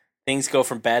 "Bad." Things go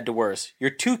from bad to worse.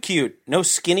 "You're too cute. No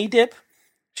skinny dip?"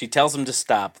 She tells him to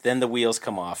stop. Then the wheels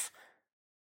come off.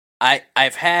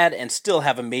 I've had and still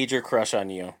have a major crush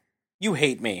on you. You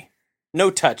hate me.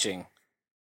 No touching.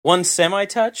 1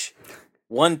 semi-touch?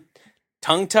 1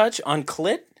 tongue touch on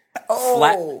clit? Oh.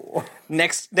 Flat.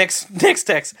 Next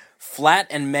text. Flat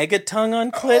and mega tongue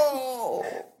on clit? Oh.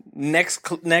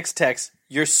 Next text.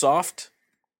 You're soft?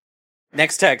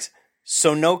 Next text,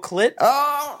 so no clit?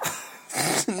 Oh.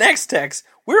 Next text,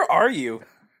 where are you?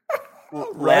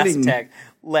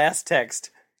 Last text,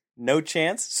 no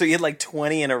chance? So you had like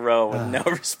 20 in a row with no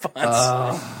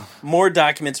response. More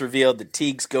documents revealed that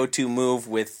Teague's go-to move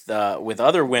with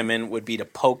other women would be to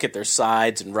poke at their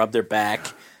sides and rub their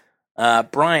back.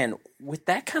 Brian, with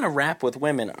that kind of rap with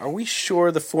women, are we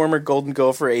sure the former Golden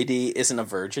Gopher AD isn't a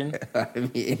virgin? I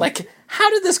mean, like, how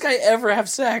did this guy ever have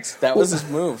sex? That was his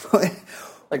move.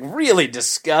 Like, really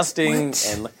disgusting.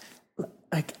 And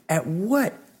like, at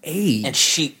what age?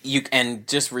 And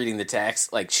just reading the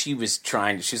text, like,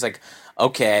 she's like,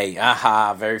 okay,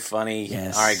 aha, very funny.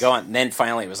 Yes. All right, go on. And then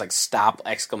finally it was like, stop,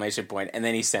 exclamation point. And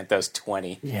then he sent those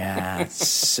 20. Yeah,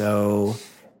 so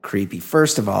creepy.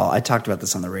 First of all, I talked about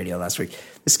this on the radio last week.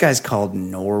 This guy's called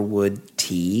Norwood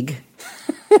Teague.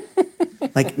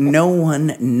 Like no one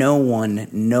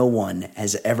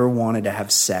has ever wanted to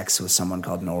have sex with someone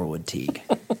called Norwood Teague.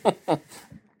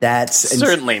 That's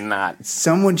certainly not.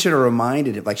 Someone should have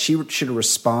reminded it. Like she should have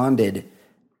responded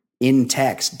in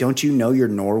text. Don't you know you're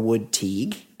Norwood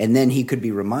Teague? And then he could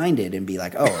be reminded and be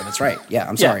like, "Oh, that's right. Yeah,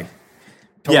 I'm sorry."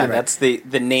 Totally right. That's the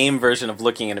name version of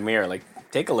looking in a mirror. Like,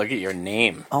 take a look at your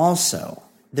name. Also,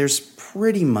 there's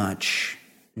pretty much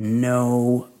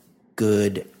no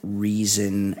good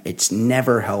reason. It's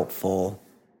never helpful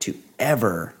to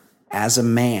ever, as a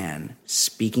man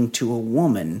speaking to a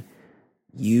woman,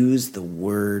 use the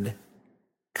word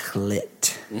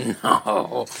clit.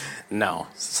 No.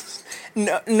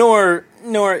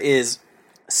 Nor is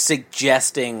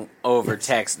suggesting over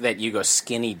text that you go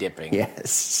skinny dipping.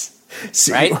 Yes.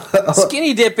 Right?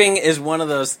 Skinny dipping is one of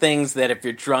those things that if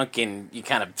you're drunk and you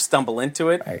kind of stumble into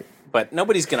it, right. But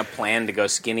nobody's going to plan to go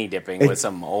skinny dipping with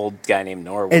some old guy named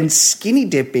Norwood. And skinny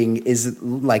dipping is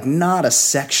like not a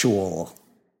sexual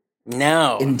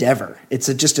endeavor. It's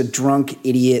just a drunk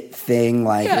idiot thing.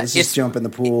 Like, let's just jump in the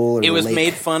pool. It was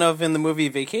made fun of in the movie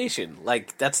Vacation.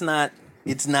 Like, it's not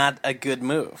a good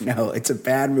move. No, it's a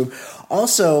bad move.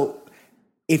 Also,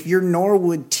 if you're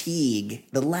Norwood Teague,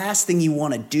 the last thing you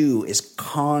want to do is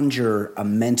conjure a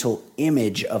mental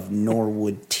image of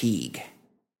Norwood Teague.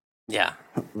 Yeah.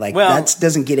 Like, that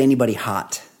doesn't get anybody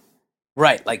hot.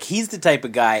 Right. Like, he's the type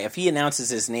of guy, if he announces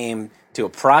his name to a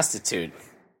prostitute,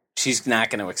 she's not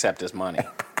going to accept his money.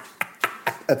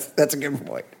 That's a good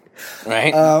point.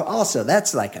 Right? Also,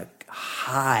 that's like a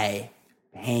high-paying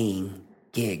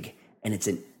gig, and it's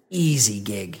an easy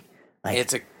gig. Like,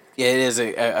 it is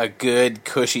a good,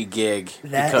 cushy gig.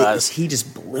 Because he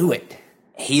just blew it.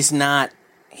 He's not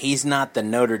the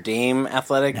Notre Dame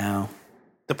athletic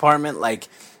department. Like,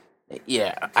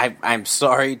 yeah, I'm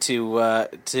sorry to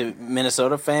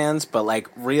Minnesota fans, but like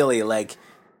really, like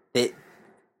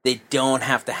they don't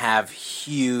have to have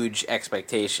huge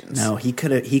expectations. No, he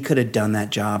could have done that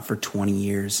job for 20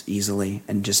 years easily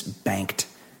and just banked.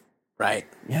 Right.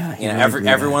 Yeah.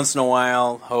 Every once in a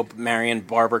while, hope Marion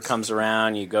Barber comes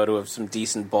around. You go to some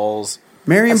decent bowls.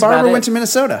 Marion Barber went to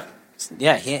Minnesota.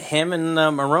 Yeah, him and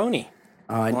Maroney.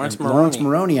 Lawrence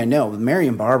Maroney, I know.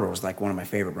 Marion Barber was like one of my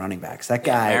favorite running backs. That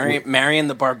guy, Marion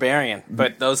the Barbarian.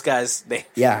 But those guys,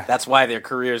 that's why their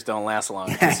careers don't last long.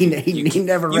 Yeah, he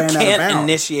never ran out of bounds. You can't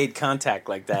initiate contact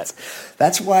like that.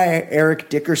 That's why Eric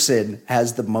Dickerson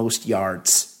has the most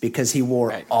yards, because he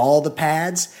wore all the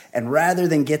pads, and rather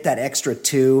than get that extra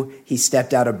 2, he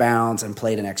stepped out of bounds and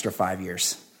played an extra 5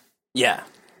 years. Yeah.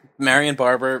 Marion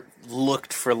Barber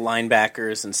looked for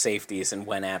linebackers and safeties and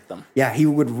went at them. Yeah, he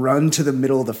would run to the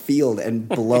middle of the field and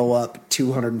blow up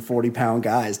 240-pound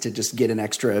guys to just get an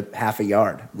extra half a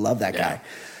yard. Love that guy.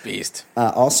 Beast.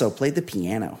 Also played the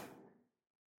piano.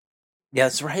 Yeah,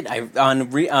 that's right.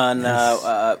 On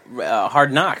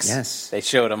Hard Knocks. Yes, they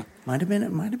showed him. Might have been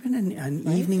an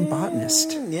evening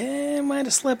botanist. Yeah, might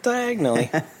have slept diagonally.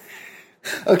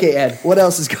 Okay, Ed. What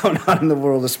else is going on in the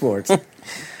world of sports?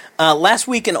 Last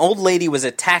week, an old lady was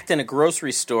attacked in a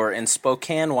grocery store in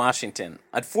Spokane, Washington.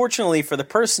 Unfortunately for the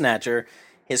purse snatcher,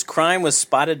 his crime was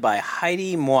spotted by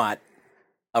Heidi Mwatt,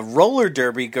 a roller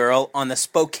derby girl on the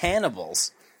Spokaneables.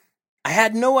 I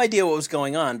had no idea what was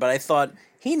going on, but I thought,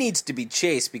 he needs to be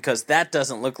chased because that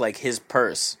doesn't look like his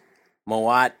purse.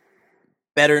 Mwatt,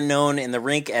 better known in the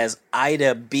rink as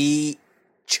Ida B.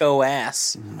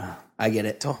 Choass. I get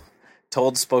it.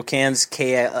 Told Spokane's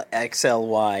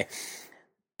KXLY.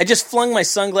 I just flung my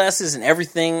sunglasses and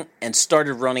everything and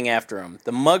started running after him.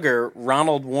 The mugger,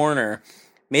 Ronald Warner,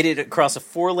 made it across a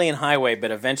 4-lane highway but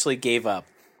eventually gave up.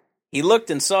 He looked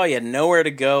and saw he had nowhere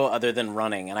to go other than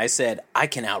running, and I said, I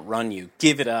can outrun you.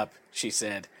 Give it up, she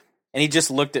said. And he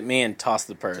just looked at me and tossed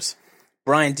the purse.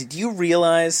 Brian, did you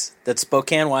realize that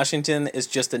Spokane, Washington is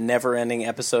just a never-ending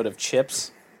episode of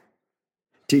Chips?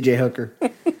 TJ Hooker.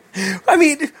 I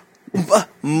mean,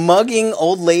 mugging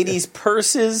old ladies'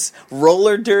 purses,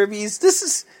 roller derbies.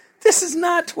 This is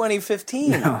not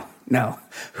 2015. No.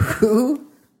 Who?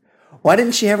 Why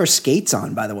didn't she have her skates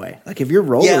on, by the way? Like, if you're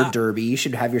roller derby, you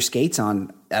should have your skates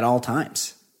on at all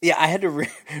times. Yeah, I had to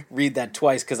read that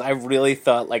twice because I really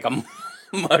thought like a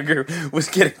mugger was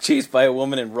getting chased by a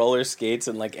woman in roller skates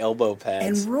and like elbow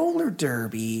pads. And roller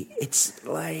derby, it's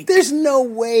like, there's no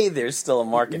way there's still a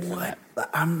market for that.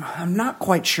 I'm not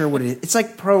quite sure what it is. It's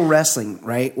like pro wrestling,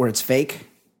 right? Where it's fake.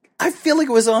 I feel like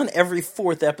it was on every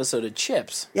 4th episode of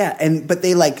Chips. Yeah, but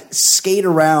they like skate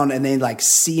around and they like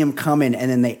see him coming, and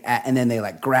then they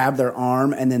like grab their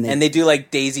arm and then they do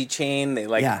like daisy chain. They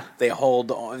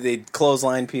they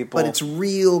clothesline people. But it's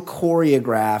real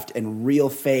choreographed and real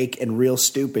fake and real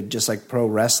stupid, just like pro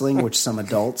wrestling, which some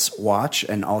adults watch,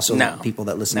 and also people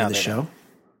that listen to the show.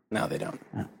 No, they don't.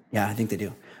 Yeah, I think they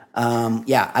do.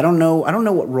 I don't know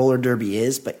what roller derby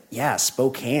is, but yeah,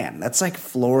 Spokane. That's like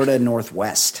Florida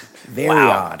Northwest. Very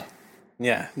odd.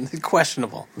 Yeah,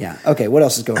 questionable. Yeah. Okay, what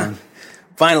else is going on?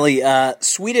 Finally,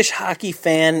 Swedish hockey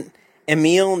fan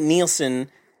Emil Nielsen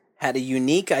had a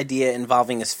unique idea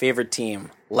involving his favorite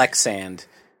team, Leksand.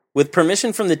 With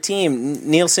permission from the team,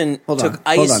 Nielsen took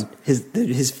ice. Hold on.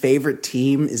 His favorite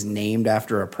team is named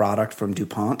after a product from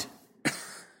DuPont?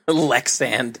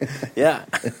 Leksand. Yeah.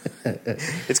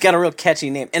 It's got a real catchy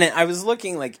name. And I was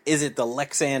looking like, is it the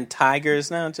Leksand Tigers?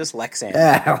 No, just Leksand.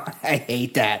 I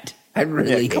hate that. I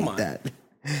really hate that.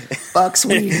 Fuck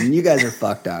Sweden. You guys are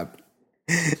fucked up.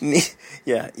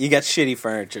 Yeah, you got shitty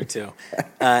furniture too.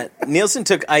 Nielsen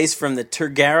took ice from the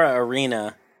Turgara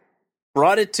Arena,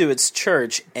 brought it to its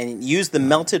church, and used the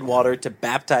melted water to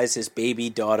baptize his baby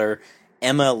daughter,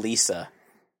 Emma Lisa.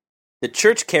 The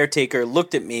church caretaker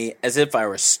looked at me as if I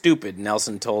were stupid,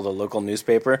 Nelson told a local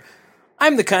newspaper.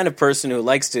 I'm the kind of person who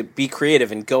likes to be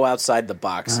creative and go outside the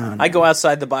box. Oh, no. I go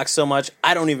outside the box so much,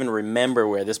 I don't even remember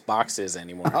where this box is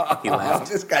anymore. He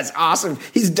laughed. This guy's awesome.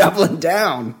 He's doubling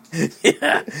down.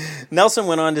 Yeah. Nelson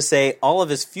went on to say all of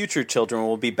his future children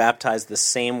will be baptized the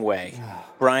same way.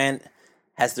 Brian,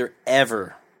 has there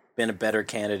ever been a better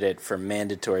candidate for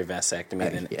mandatory vasectomy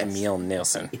than Emil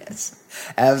Nielsen? Yes,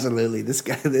 absolutely.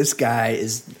 This guy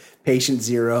is patient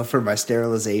zero for my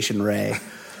sterilization ray.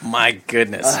 My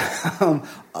goodness.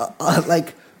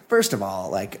 First of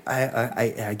all,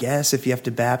 I guess if you have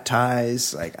to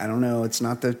baptize, I don't know, it's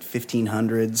not the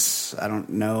 1500s. I don't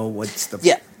know what's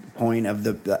the point of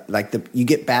you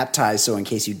get baptized so in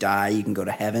case you die you can go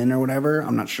to heaven or whatever.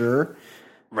 I'm not sure.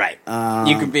 Right.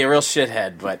 You could be a real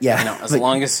shithead, but as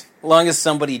long as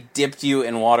somebody dipped you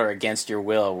in water against your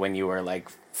will when you were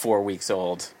 4 weeks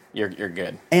old, you're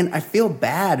good. And I feel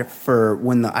bad for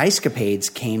when the Ice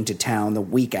Capades came to town the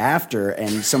week after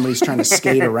and somebody's trying to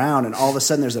skate around and all of a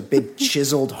sudden there's a big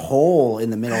chiseled hole in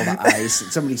the middle of the ice and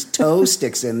somebody's toe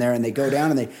sticks in there and they go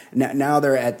down and now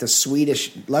they're at the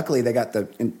Swedish. Luckily they got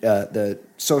the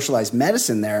socialized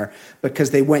medicine there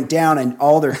because they went down and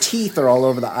all their teeth are all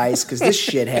over the ice because this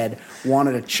shithead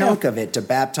wanted a chunk of it to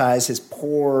baptize his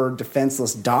poor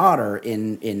defenseless daughter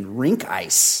in rink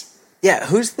ice. Yeah,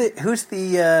 who's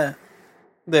the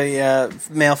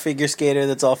male figure skater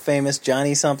that's all famous?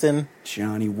 Johnny something?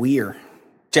 Johnny Weir.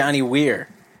 Johnny Weir.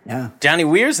 Yeah. Johnny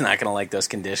Weir's not going to like those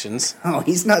conditions. Oh,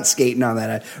 he's not skating on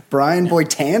that. Brian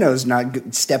Boitano's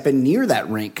not stepping near that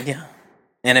rink. Yeah.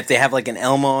 And if they have an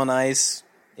Elmo on ice,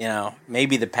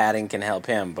 maybe the padding can help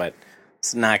him, but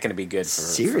it's not going to be good for.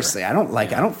 Seriously, I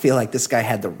don't feel like this guy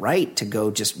had the right to go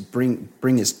just bring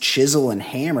his chisel and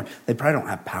hammer. They probably don't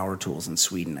have power tools in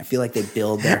Sweden. I feel like they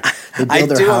build their house with I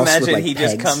do imagine he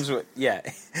pegs. Just comes with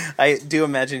I do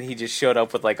imagine he just showed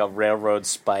up with a railroad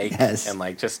spike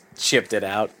and just shipped it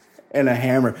out and a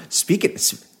hammer. Speaking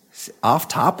off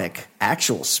topic,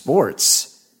 actual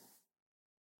sports.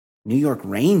 New York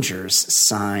Rangers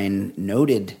sign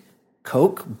noted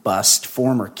Coke bust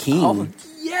former king. Oh,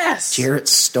 yes, Jarrett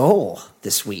Stoll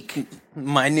this week.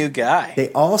 My new guy.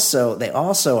 They also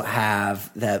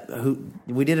have that.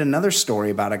 We did another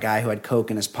story about a guy who had Coke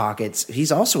in his pockets.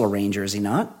 He's also a Ranger, is he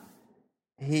not?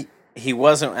 He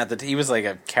wasn't he was like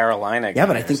a Carolina guy. Yeah,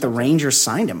 but I think the Rangers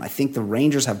signed him. I think the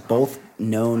Rangers have both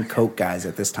known Coke guys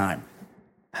at this time.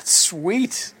 That's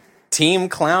sweet. Team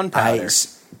Clown Powder.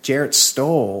 Jarrett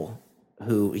Stoll,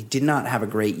 who he did not have a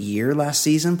great year last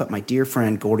season, but my dear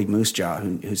friend Gordy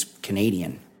Moosejaw, who's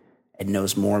Canadian and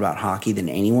knows more about hockey than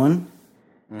anyone,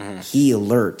 he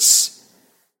alerts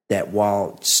that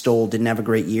while Stoll didn't have a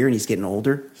great year and he's getting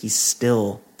older, he's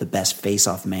still the best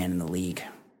face-off man in the league.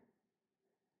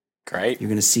 Great. You're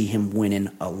going to see him winning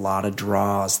a lot of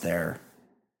draws there.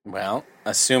 Well,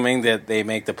 assuming that they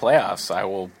make the playoffs, I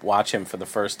will watch him for the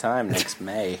first time next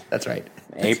May. That's right.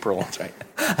 April. That's right.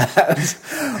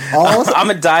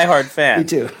 I'm a diehard fan.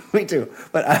 Me too.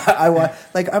 But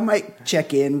I might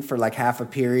check in for half a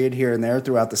period here and there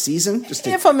throughout the season.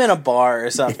 If I'm in a bar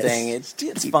or something,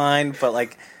 it's fine.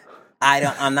 But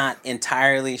I'm not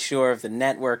entirely sure of the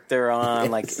network they're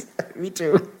on. Me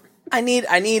too. I need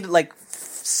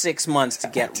 6 months to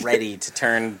get ready to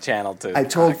turn channel to. I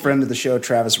told friend of the show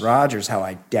Travis Rogers how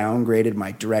I downgraded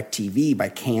my DirecTV by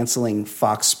canceling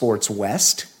Fox Sports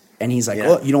West And he's like,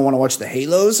 "Oh, you don't want to watch the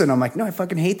Halos?" And I'm like, "No, I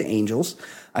fucking hate the Angels."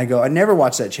 I go, "I never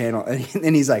watch that channel."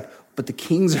 And he's like, "But the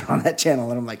Kings are on that channel."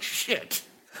 And I'm like, "Shit."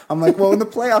 I'm like, "Well, when the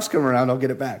playoffs come around, I'll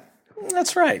get it back."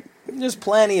 That's right. There's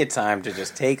plenty of time to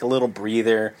just take a little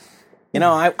breather. You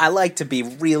know, I like to be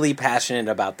really passionate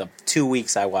about the 2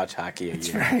 weeks I watch hockey a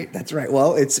year. That's right.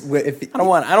 Well, I don't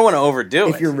want to overdo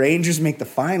it. If your Rangers make the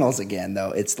finals again,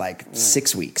 though, it's like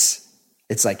 6 weeks.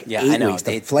 It's like 8 weeks.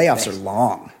 The playoffs are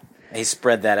long. They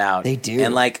spread that out. They do.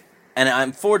 And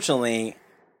unfortunately,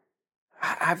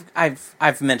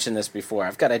 I've mentioned this before.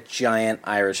 I've got a giant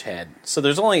Irish head, so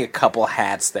there's only a couple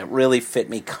hats that really fit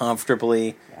me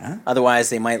comfortably. Yeah. Otherwise,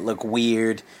 they might look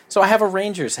weird. So I have a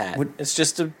Rangers hat. It's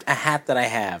just a hat that I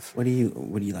have. What do you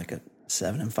like, a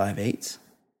 7 5/8? I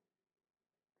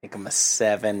think I'm a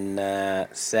 7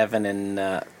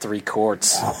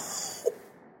 3/4. Oh.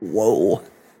 Whoa,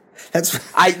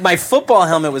 my football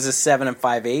helmet was a 7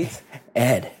 5/8.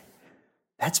 Ed,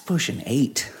 that's pushing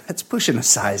 8. That's pushing a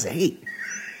size 8.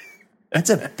 That's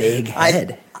a big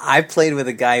head. I played with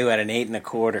a guy who had an 8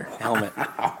 1/4 helmet.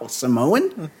 Oh,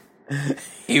 Samoan?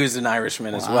 He was an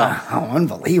Irishman as well. Wow,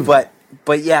 unbelievable.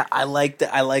 But yeah, I like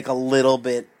a little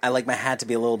bit. I like my hat to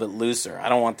be a little bit looser. I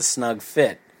don't want the snug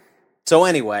fit. So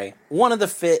anyway, one of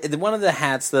the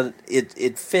hats that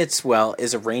it fits well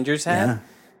is a Rangers hat. Yeah.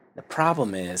 The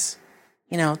problem is,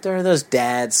 you know, there are those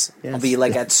dads. Yes. I'll be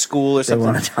like at school or something.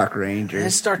 They want to talk Rangers. I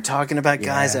start talking about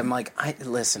guys. I'm like,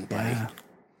 listen, buddy. Yeah.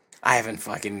 I haven't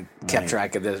fucking kept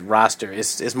track of the roster.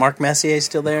 Is Mark Messier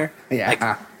still there? Yeah. Like,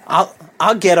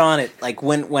 I'll get on it. Like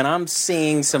when I'm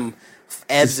seeing some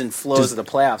ebbs and flows of the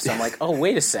playoffs, I'm like, oh,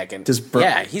 wait a second.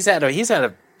 He's had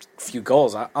a few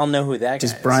goals. I'll know who that guy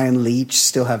is. Does Brian Leach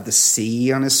still have the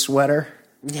C on his sweater?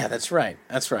 Yeah, that's right.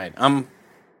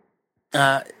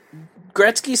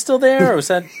 Gretzky still there, or was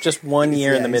that just 1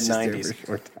 year in the mid-90s?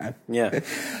 Yeah. Okay.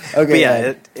 But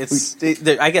yeah,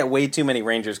 I get way too many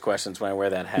Rangers questions when I wear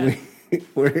that hat.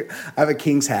 I have a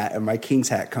Kings hat, and my Kings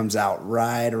hat comes out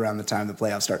right around the time the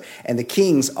playoffs start. And the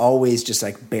Kings always just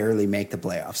like barely make the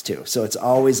playoffs too. So it's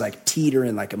always like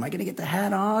teetering, like, am I going to get the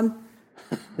hat on?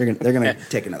 They're gonna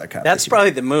take another cut. That's probably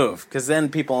the move, because then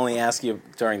people only ask you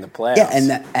during the playoffs.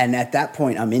 Yeah, and at that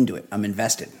point, I'm into it. I'm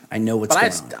invested. I know what's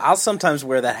going on. I'll sometimes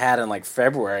wear that hat in like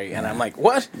February, and I'm like,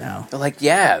 what? No. They're like,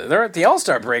 yeah, they're at the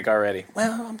All-Star break already.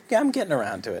 Well, I'm getting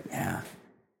around to it. Yeah.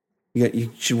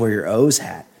 You should wear your O's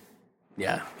hat.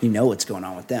 Yeah. You know what's going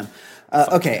on with them.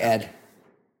 Okay, Ed.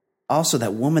 Also,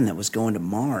 that woman that was going to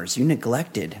Mars, you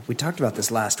neglected. We talked about this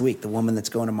last week, the woman that's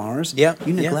going to Mars. Yeah.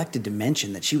 You neglected to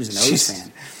mention that she was an O's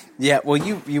fan. Yeah, well,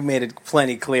 you made it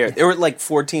plenty clear. There were like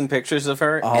 14 pictures of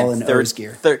her. All in O's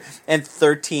gear. And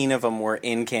 13 of them were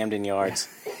in Camden Yards.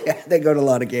 Yeah, they go to a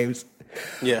lot of games.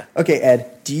 Yeah. Okay,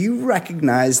 Ed, do you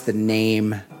recognize the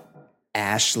name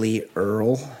Ashley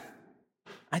Earl?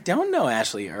 I don't know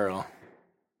Ashley Earl.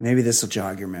 Maybe this will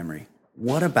jog your memory.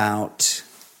 What about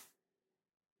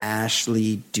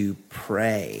Ashley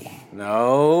Dupre?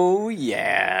 Oh,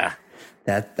 yeah.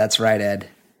 That's right, Ed.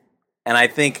 And I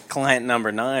think client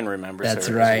number 9 remembers That's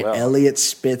her right. as well. Elliot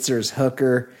Spitzer's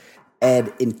hooker.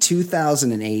 Ed, in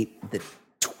 2008, the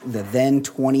then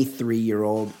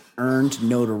 23-year-old earned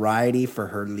notoriety for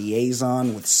her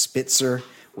liaison with Spitzer,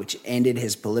 which ended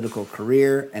his political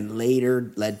career and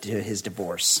later led to his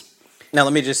divorce. Now,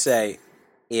 let me just say,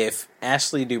 if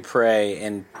Ashley Dupre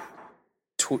in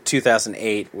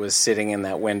 2008 was sitting in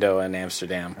that window in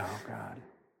Amsterdam, oh God,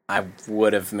 I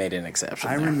would have made an exception.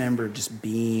 I remember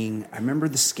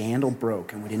the scandal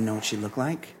broke and we didn't know what she looked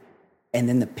like, and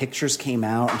then the pictures came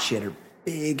out and she had her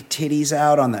big titties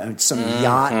out on some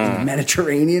yacht in the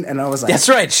Mediterranean, and I was like, that's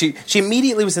right. She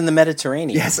immediately was in the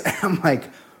Mediterranean. Yes, I'm like,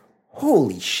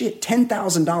 holy shit,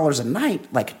 $10,000 a night,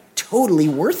 like totally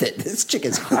worth it. This chick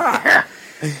is hot.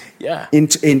 Yeah. In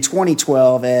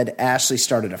 2012, Ed, Ashley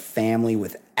started a family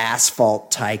with asphalt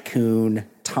tycoon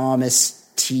Thomas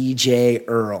T.J.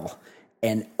 Earl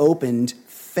and opened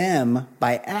Femme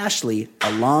by Ashley,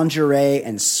 a lingerie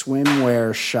and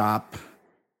swimwear shop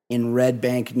in Red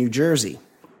Bank, New Jersey.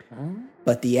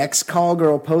 But the ex-call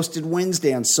girl posted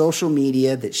Wednesday on social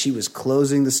media that she was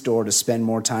closing the store to spend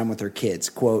more time with her kids.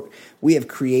 Quote, "We have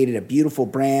created a beautiful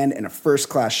brand and a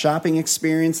first-class shopping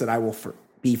experience that I will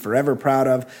be forever proud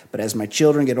of, but as my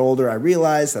children get older, I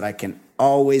realize that I can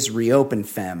always reopen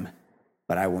Femme,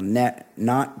 but I will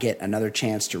not get another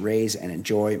chance to raise and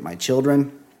enjoy my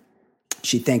children."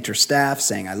 She thanked her staff,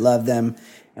 saying, "I love them,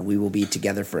 and we will be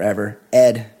together forever."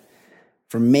 Ed,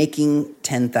 from making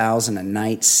 $10,000 a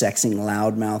night sexing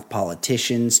loudmouth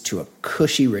politicians to a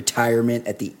cushy retirement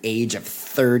at the age of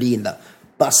 30 in the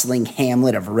bustling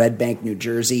hamlet of Red Bank, New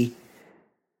Jersey,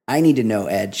 I need to know,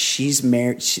 Ed. She's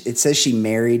married. It says she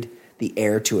married the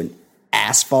heir to an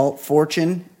asphalt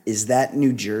fortune. Is that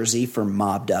New Jersey for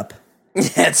mobbed up?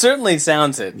 Yeah, it certainly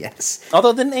sounds it. Yes.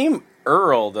 Although the name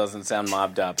Earl doesn't sound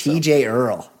mobbed up. TJ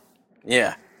Earl.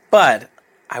 Yeah. But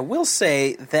I will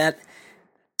say that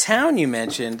town you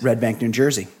mentioned, Red Bank, New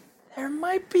Jersey. There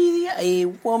might be a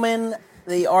woman,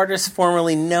 the artist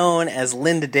formerly known as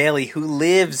Linda Daly, who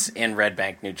lives in Red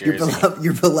Bank, New Jersey.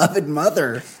 Your beloved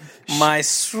mother. My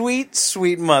sweet,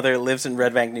 sweet mother lives in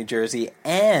Red Bank, New Jersey,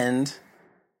 and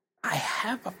I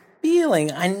have a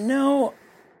feeling, I know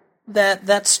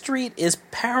that street is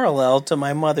parallel to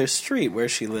my mother's street where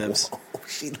she lives. Whoa,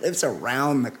 she lives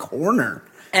around the corner.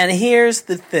 And here's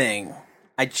the thing.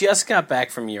 I just got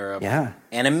back from Europe. Yeah.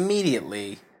 And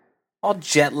immediately, all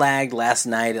jet lagged last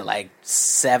night at like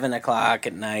 7 o'clock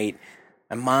at night,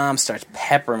 my mom starts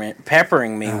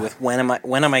peppering me with when am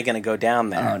I going to go down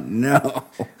there? Oh, no.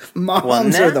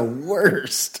 Moms are the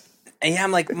worst. And yeah,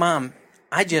 I'm like, Mom,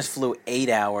 I just flew 8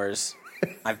 hours.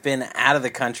 I've been out of the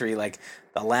country. Like,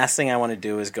 the last thing I want to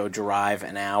do is go drive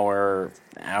an hour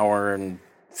and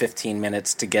 15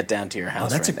 minutes to get down to your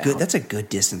house. That's a good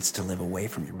distance to live away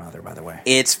from your mother, by the way.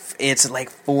 It's like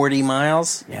 40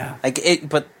 miles. Yeah.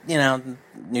 But you know,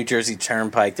 New Jersey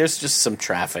Turnpike, there's just some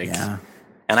traffic. Yeah.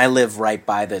 And I live right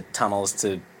by the tunnels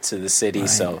to the city,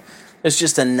 so there's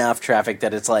just enough traffic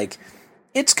that it's like,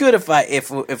 it's good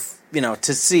if you know,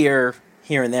 to see her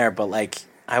here and there, but like,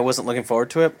 I wasn't looking forward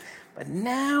to it. But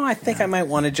now I think I might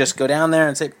want to just go down there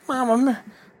and say, Mom, I'm gonna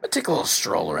take a little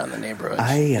stroll around the neighborhood.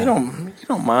 You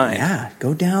don't mind? Yeah,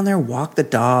 go down there, walk the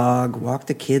dog, walk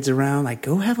the kids around. Like,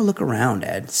 go have a look around,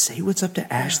 Ed. Say what's up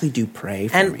to Ashley Dupre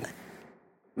for me.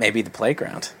 Maybe the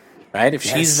playground, right? If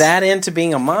she's that into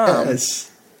being a mom,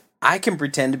 I can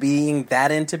pretend to being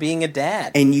that into being a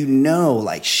dad. And you know,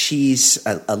 like, she's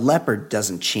a leopard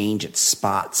doesn't change its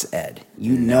spots, Ed.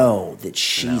 You know that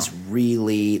she's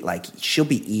really, like, she'll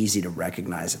be easy to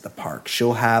recognize at the park.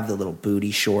 She'll have the little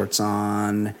booty shorts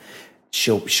on.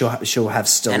 She'll have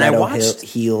stiletto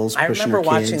heels. I remember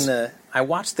watching I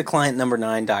watched the Client Number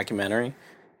 9 documentary.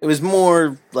 It was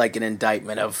more like an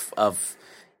indictment of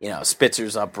you know,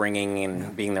 Spitzer's upbringing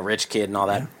and being the rich kid and all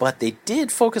that. Yeah. But they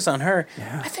did focus on her.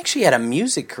 Yeah. I think she had a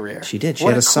music career. She did. She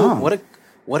had a song.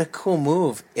 What a cool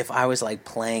move if I was like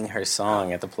playing her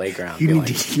song at the playground. You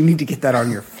need to get that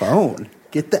on your phone.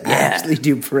 Get the Ashley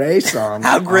Dupre song.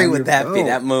 How great would that be?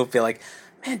 That move, be like,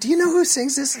 man, do you know who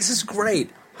sings this? This is great.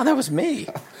 Oh, that was me.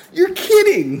 You're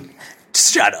kidding.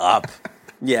 Shut up.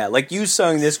 Yeah, like you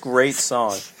sung this great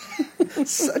song.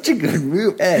 Such a good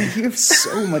move, Ed. You have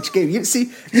so much game. You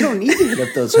don't need to hit up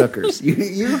those hookers. You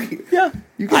can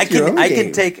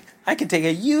take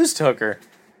a used hooker,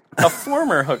 a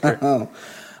former hooker. Oh,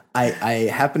 I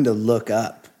happened to look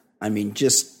up. I mean,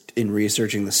 just in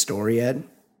researching the story, Ed,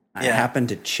 I happened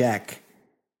to check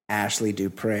Ashley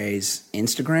Dupre's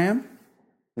Instagram.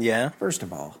 Yeah. First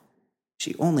of all,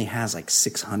 she only has like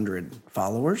 600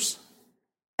 followers,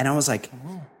 and I was like,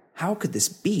 how could this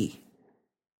be?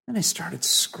 And I started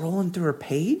scrolling through her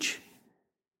page.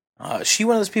 She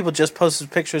one of those people just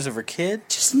posted pictures of her kid?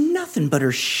 Just nothing but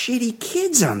her shitty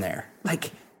kids on there.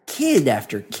 Like, kid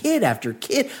after kid after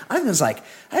kid. I was like,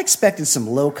 I expected some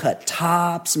low-cut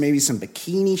tops, maybe some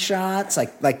bikini shots,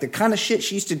 like the kind of shit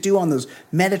she used to do on those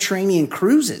Mediterranean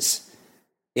cruises.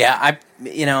 Yeah,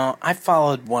 I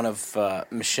followed one of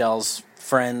Michelle's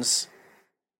friends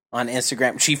on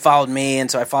Instagram. She followed me, and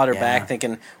so I followed her back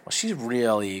thinking, well, she's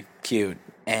really cute.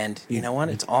 And you know what?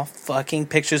 It's all fucking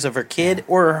pictures of her kid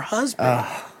or her husband.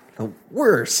 The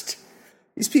worst.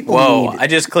 These people I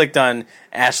just clicked on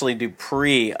Ashley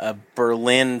Dupre, a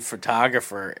Berlin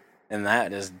photographer, and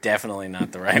that is definitely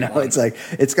not the right one. It's like,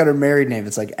 it's got her married name.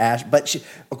 It's like Ash, but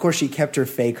of course she kept her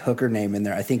fake hooker name in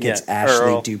there. I think it's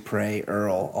Ashley Dupre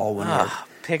Earl, all one word.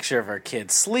 Picture of her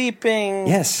kid sleeping.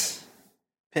 Yes.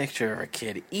 Picture of her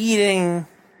kid eating.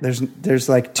 There's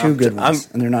like two good ones,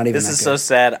 and they're not even. This is so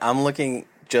sad. I'm looking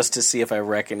just to see if I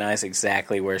recognize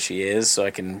exactly where she is, so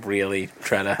I can really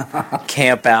try to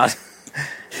camp out.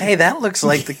 Hey, that looks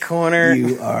like the corner.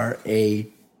 You are a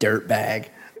dirtbag.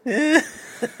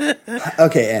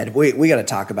 Okay, Ed, we got to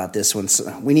talk about this one.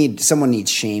 Someone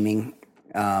needs shaming.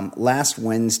 Last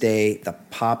Wednesday, the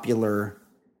popular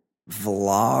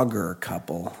vlogger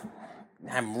couple.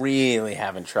 I'm really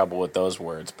having trouble with those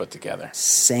words put together.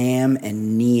 Sam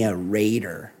and Nia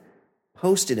Rader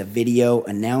posted a video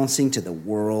announcing to the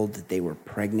world that they were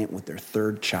pregnant with their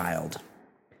third child.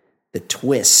 The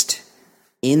twist: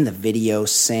 in the video,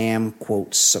 Sam,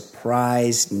 quote,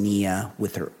 surprised Nia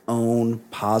with her own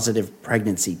positive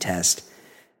pregnancy test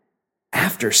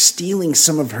after stealing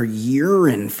some of her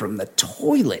urine from the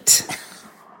toilet.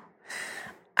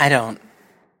 I don't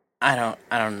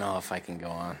know if I can go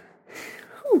on.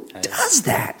 Who does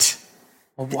that?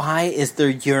 Well, why is there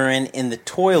urine in the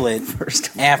toilet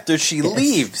after she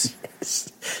leaves?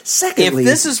 Yes. Secondly, if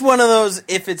this is one of those,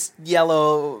 if it's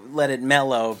yellow, let it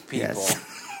mellow people,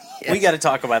 we got to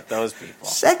talk about those people.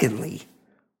 Secondly,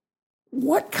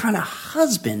 what kind of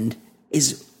husband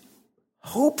is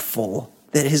hopeful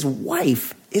that his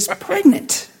wife is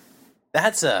pregnant?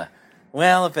 That's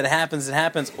well, if it happens, it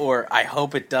happens, or I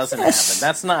hope it doesn't happen.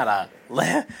 That's not a,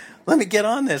 let me get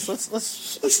on this.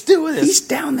 Let's do this. He's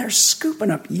down there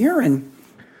scooping up urine.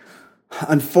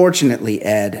 Unfortunately,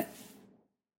 Ed,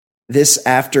 this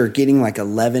after getting like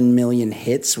 11 million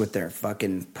hits with their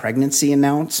fucking pregnancy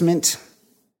announcement,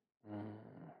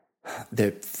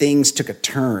 the things took a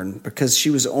turn because she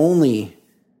was only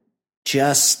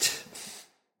just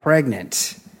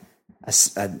pregnant.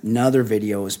 Another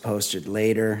video was posted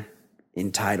later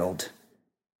entitled,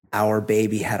 "Our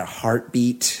Baby Had a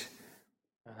Heartbeat,"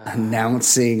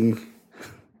 announcing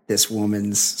this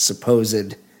woman's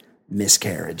supposed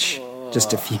miscarriage.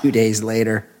 Just a few days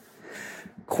later,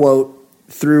 quote,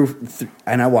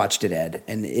 and I watched it, Ed,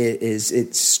 and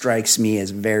it strikes me as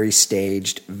very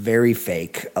staged, very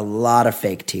fake, a lot of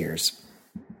fake tears.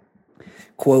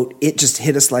 Quote, "It just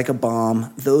hit us like a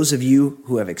bomb. Those of you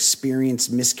who have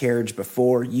experienced miscarriage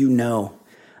before, you know.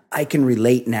 I can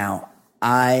relate now.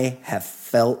 I have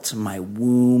felt my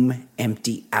womb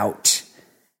empty out.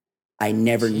 I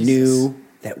never knew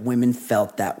that women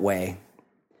felt that way."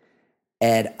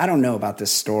 Ed, I don't know about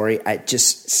this story. It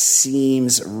just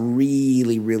seems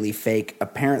really, really fake.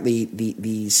 Apparently,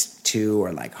 these two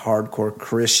are like hardcore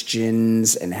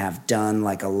Christians and have done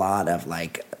like a lot of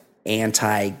like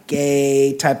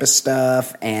anti-gay type of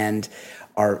stuff and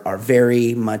are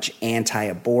very much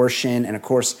anti-abortion. And of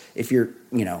course, if you're,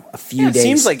 a few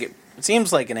days... It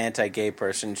seems like an anti-gay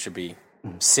person should be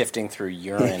sifting through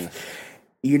urine.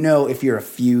 If you're a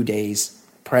few days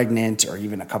pregnant or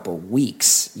even a couple of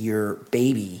weeks, your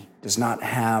baby does not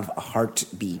have a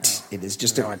heartbeat. It is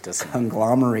just a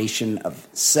conglomeration of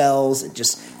cells. It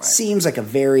just seems like a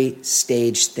very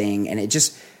staged thing. And it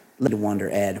just led me to wonder,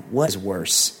 Ed, what is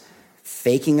worse?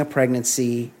 Faking a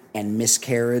pregnancy and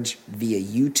miscarriage via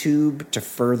YouTube to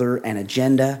further an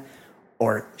agenda,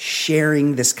 or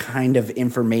sharing this kind of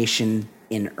information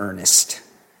in earnest?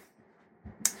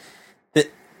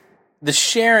 The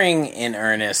sharing in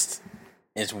earnest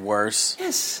is worse.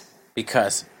 Yes.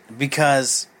 Because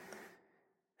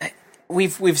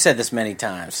we've said this many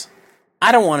times.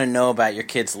 I don't want to know about your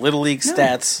kid's Little League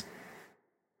stats.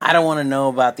 I don't want to know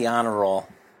about the honor roll.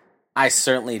 I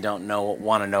certainly don't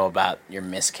want to know about your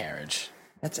miscarriage.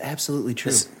 That's absolutely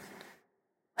true.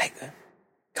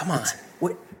 Come on.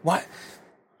 What?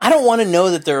 I don't want to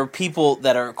know that there are people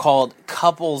that are called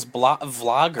couples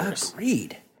vloggers.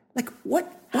 Agreed.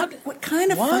 What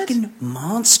kind of fucking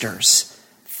monsters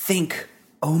think,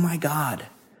 oh my God,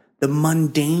 the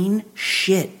mundane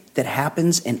shit that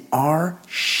happens in our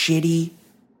shitty,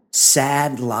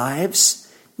 sad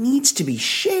lives needs to be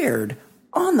shared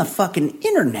on the fucking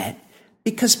internet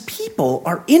because people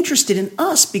are interested in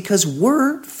us because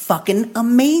we're fucking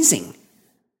amazing.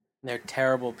 They're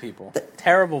terrible people.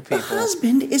 Terrible people. The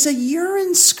husband is a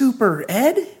urine scooper,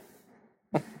 Ed.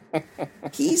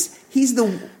 He's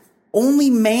the only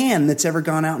man that's ever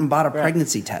gone out and bought a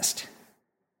pregnancy test.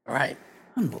 Right.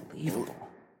 Unbelievable.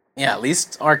 Yeah, at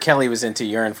least R. Kelly was into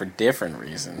urine for different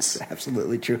reasons. That's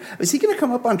absolutely true. Is he going to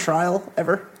come up on trial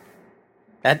ever?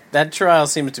 That trial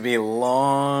seems to be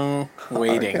long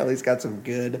waiting. R. Kelly's got some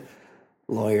good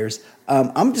lawyers.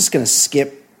 I'm just going to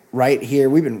skip right here.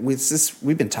 We've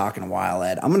been talking a while,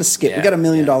 Ed. I'm going to skip. We got $1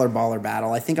 million baller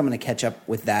battle. I think I'm going to catch up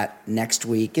with that next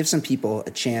week. Give some people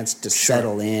a chance to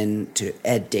settle in to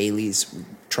Ed Daly's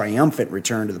triumphant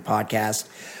return to the podcast.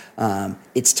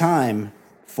 It's time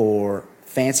for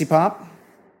Fancy Pop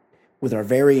with our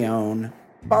very own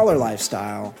baller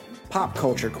lifestyle pop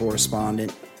culture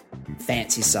correspondent,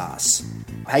 Fancy Sauce.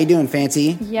 How you doing,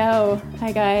 Fancy? Yo.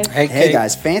 Hi, guys. Hey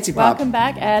guys. Fancy Pop. Welcome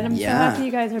back, Ed. I'm so happy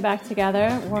you guys are back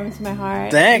together. Warms my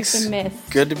heart. Thanks. You've been missed.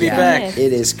 Good to be back.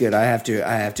 It is good. I have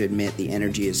to admit the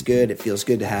energy is good. It feels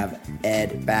good to have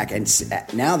Ed back. And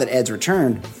now that Ed's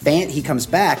returned, he comes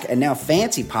back, and now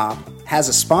Fancy Pop has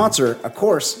a sponsor. Of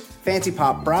course, Fancy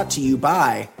Pop brought to you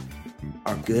by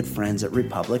our good friends at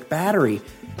Republic Battery.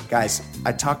 Guys,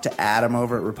 I talked to Adam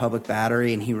over at Republic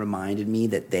Battery, and he reminded me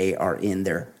that they are in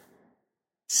their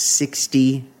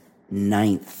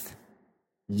 69th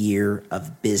year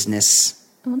of business.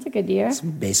 Oh, that's a good year. It's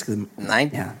basically,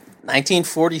 9th? Yeah.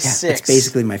 1946. Yeah, it's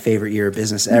basically my favorite year of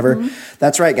business ever.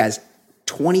 That's right, guys.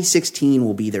 2016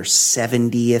 will be their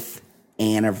 70th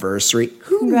anniversary.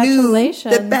 Who knew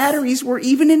Congratulations. that batteries were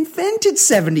even invented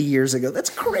 70 years ago? That's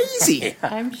crazy.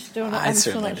 I'm still not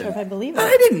sure if I believe it.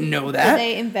 I didn't know that. Did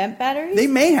they invent batteries? They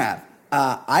may have.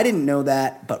 I didn't know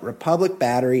that, but Republic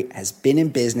Battery has been in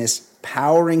business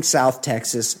powering South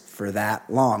Texas for that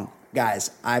long.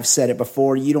 Guys, I've said it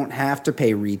before, you don't have to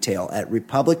pay retail. At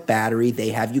Republic Battery, they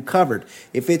have you covered.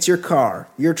 If it's your car,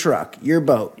 your truck, your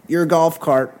boat, your golf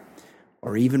cart,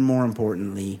 or even more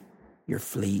importantly, your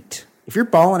fleet. If you're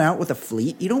balling out with a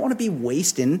fleet, you don't want to be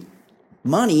wasting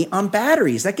money on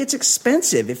batteries. That gets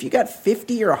expensive. If you got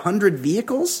 50 or 100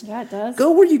 vehicles, yeah, it does.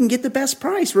 Go where you can get the best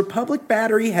price. Republic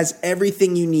Battery has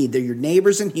everything you need. They're your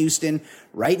neighbors in Houston,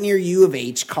 right near U of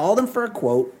H. Call them for a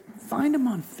quote. Find them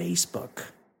on Facebook.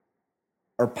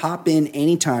 Or pop in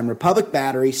anytime. Republic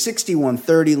Battery,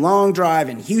 6130 Long Drive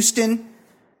in Houston,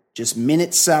 just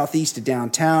minutes southeast of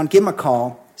downtown. Give them a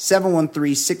call,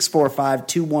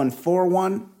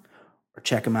 713-645-2141, or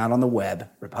check them out on the web,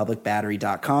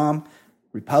 republicbattery.com.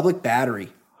 Republic Battery,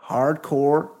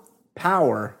 hardcore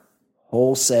power,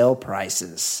 wholesale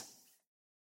prices.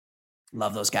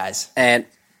 Love those guys. And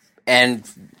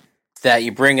that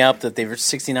you bring up that they were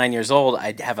 69 years old,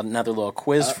 I have another little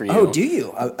quiz for you. Oh, do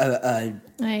you?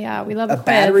 Yeah, we love a quiz.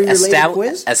 battery-related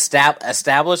quiz?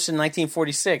 Established in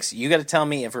 1946. You got to tell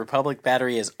me if Republic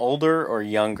Battery is older or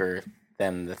younger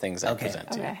than the things I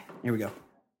present to you. Here we go.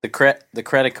 The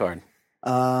credit card.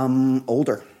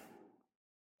 Older.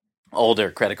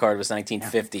 Older. Credit card was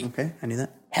 1950. Okay, I knew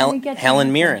that.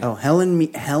 Helen Mirren. Oh, Helen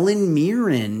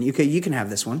Mirren. You can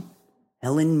have this one.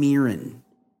 Helen Mirren.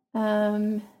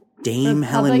 Dame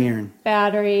Helen Mirren.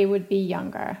 Battery would be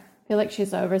younger. I feel like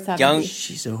she's over 70.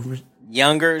 She's over.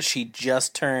 Younger. She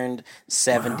just turned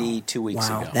 70 2 weeks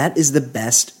ago. That is the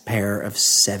best pair of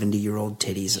 70-year-old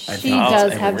titties I've She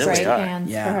does have great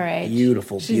hands for her age.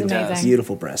 Beautiful, She's amazing.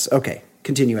 beautiful breasts. Okay,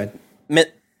 continue, Ed.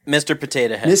 Mr.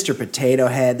 Potato Head. Mr. Potato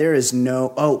Head. There is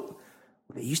no. Oh,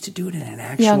 they used to do it in an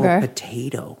actual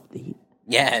potato.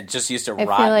 Yeah, it just used to I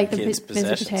rot feel like in the kids' Mr.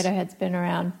 possessions. Potato Head's been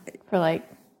around for like.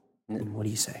 What do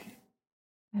you say?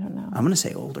 I don't know. I'm going to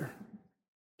say older.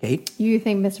 Kate? You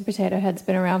think Mr. Potato Head's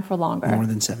been around for longer? More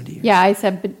than 70 years. Yeah,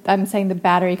 I'm saying the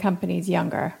battery company's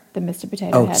younger than Mr.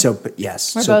 Potato Head. But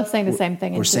yes. We're both saying the same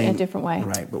thing in a different way.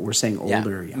 Right, but we're saying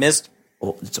older. Yeah. It's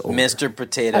older. Mr.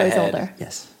 Potato Head. Older.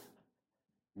 Yes.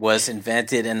 Was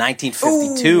invented in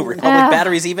 1952. Republic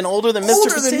Battery's even older than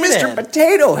Mr. Potato Head. Mr.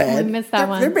 Potato Head. I missed that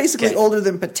one. They're basically older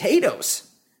than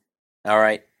potatoes. All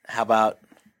right. How about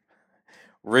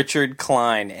Richard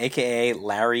Klein, a.k.a.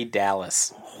 Larry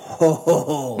Dallas?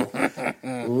 Oh,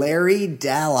 Larry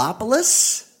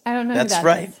Dallopoulos? I don't know That's who that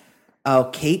right. is. Oh,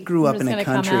 Kate grew up in a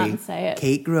Come out country. and say it.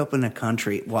 Kate grew up in a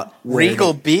country.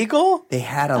 Regal Beagle? They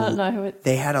had I don't know who it.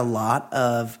 They had a lot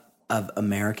of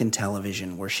American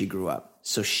television where she grew up,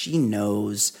 so she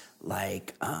knows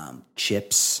like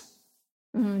Chips.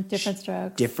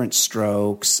 Different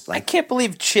Strokes. I can't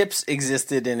believe Chips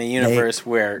existed in a universe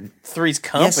where Three's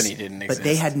Company didn't exist. But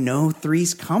they had no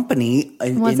Three's Company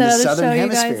in What's the that other Southern show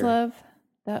Hemisphere. you guys love?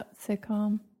 That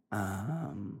sitcom.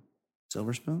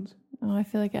 Silver Spoons? Oh, I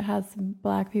feel like it has some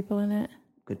black people in it.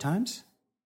 Good Times?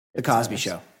 The Cosby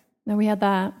Show. No, we had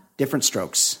that. Different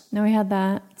Strokes. No, we had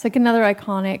that. It's like another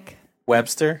iconic.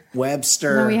 Webster?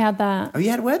 No, we had that. Oh, you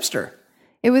had Webster.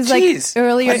 It was Jeez. like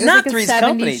earlier. But It was not like a Three's 70s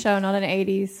Company. show, not an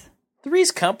 80s.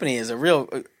 Three's Company is a real...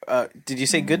 did you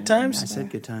say Good Times? I said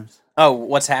Good Times. Oh,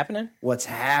 What's Happening? What's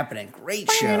Happening?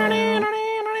 Great show.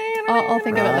 I'll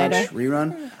think of it later.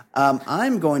 Rerun.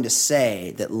 I'm going to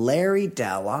say that Larry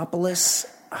Dallopoulos,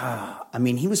 I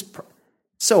mean, he was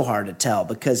so hard to tell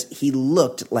because he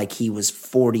looked like he was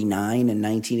 49 in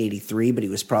 1983, but he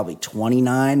was probably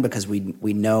 29 because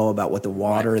we know about what the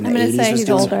water in the 80s was doing. I'm going to say he's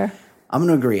older. I'm going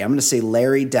to agree. I'm going to say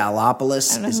Larry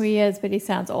Dallopoulos. I don't know who he is, but he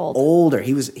sounds old. Older.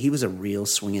 He was a real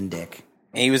swinging dick.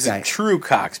 And he was a true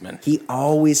cocksman. He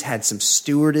always had some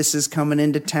stewardesses coming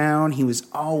into town. He was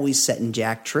always setting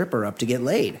Jack Tripper up to get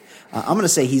laid. I'm going to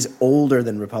say he's older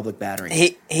than Republic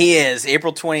Battery. He is.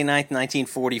 April 29th,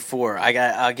 1944.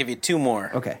 I'll give you two more.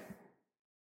 Okay.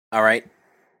 All right.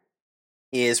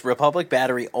 Is Republic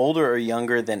Battery older or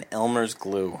younger than Elmer's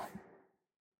Glue?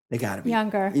 They got to be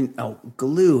younger.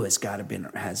 Glue has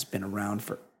been around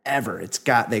forever.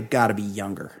 They've got to be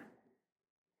younger.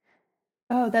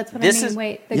 Oh, that's what I mean.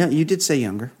 Wait. Yeah, you did say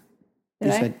younger.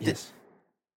 Did I? Said yes.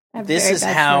 This is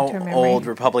how old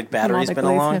Republic Battery's been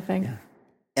along. Yeah.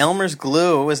 Elmer's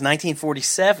Glue was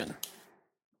 1947.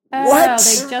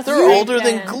 Oh, They're older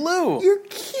than Glue. You're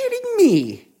kidding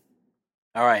me.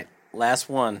 All right, last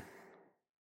one.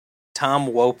 Tom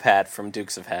Wopat from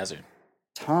Dukes of Hazzard.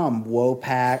 Tom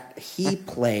Wopat, he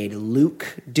played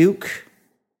Luke Duke.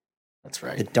 That's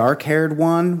right. The dark-haired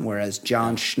one, whereas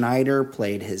John Schneider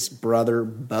played his brother,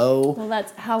 Bo. Well,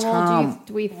 that's how old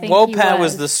do we think Wopat he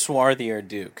was the swarthier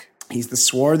Duke. He's the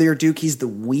swarthier Duke. He's the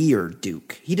weird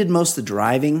Duke. He did most of the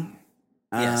driving.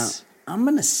 Yes. I'm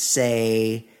going to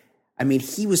say, I mean,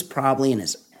 he was probably in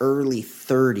his early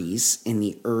 30s in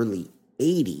the early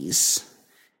 80s,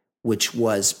 which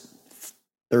was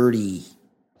 30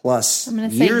 plus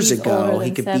years ago. He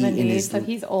could 70s, be in his. So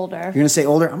he's older. You're going to say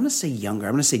older? I'm going to say younger.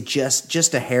 I'm going to say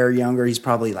just a hair younger. He's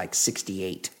probably like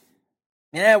 68.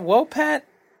 Yeah, Wopat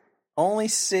only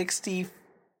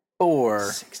 64.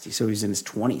 60. So he's in his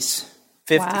 20s.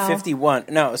 51.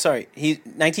 No, sorry. He's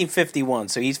 1951.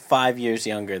 So he's 5 years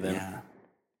younger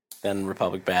than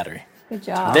Republic Battery. Good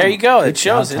job. There you go. It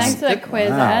shows. Thanks for that quiz,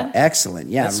 Ed. Excellent.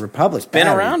 Yeah, Republic's been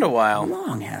around a while.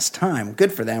 Long ass time.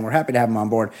 Good for them. We're happy to have them on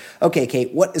board. Okay,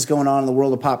 Kate, what is going on in the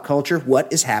world of pop culture?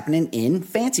 What is happening in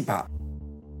Fancy Pop?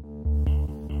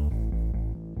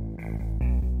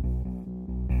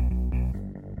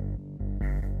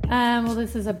 Well,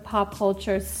 this is a pop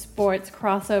culture sports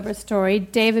crossover story.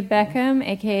 David Beckham,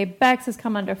 a.k.a. Bex, has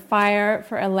come under fire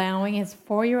for allowing his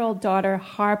 4-year-old daughter,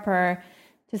 Harper,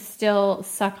 to still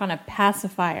suck on a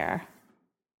pacifier.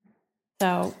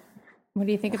 So, what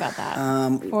do you think about that?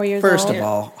 4 years First old? of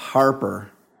all, Harper,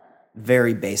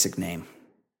 very basic name.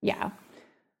 Yeah.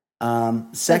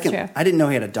 Second, I didn't know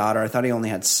he had a daughter. I thought he only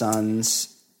had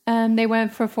sons. They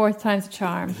went for fourth time's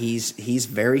charm. He's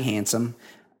very handsome.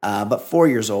 But 4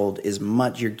 years old is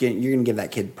much. You're going to give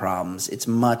that kid problems. It's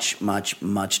much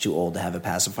too old to have a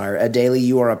pacifier. Ed Daly,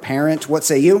 you are a parent. What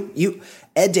say you?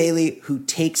 Ed Daly, who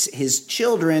takes his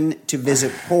children to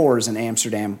visit whores in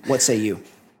Amsterdam. What say you?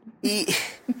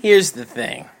 Here's the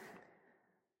thing.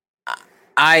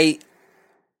 I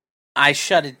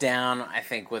shut it down. I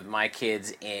think with my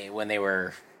kids when they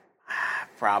were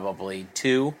probably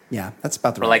 2. Yeah, that's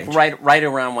about the right age. Right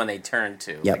around when they turned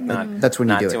 2. Yep, that's when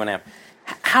you do it. 2.5.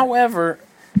 However,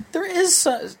 there is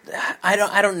I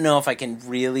don't know if I can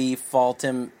really fault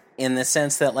him in the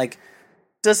sense that, like,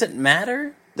 does it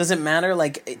matter? Does it matter?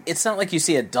 Like, it's not like you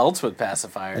see adults with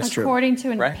pacifiers. That's true. According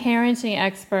to a parenting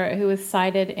expert who was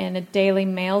cited in a Daily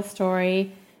Mail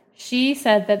story, she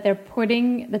said that they're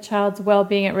putting the child's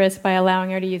well-being at risk by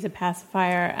allowing her to use a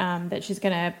pacifier, that she's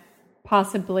going to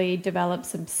possibly develop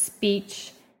some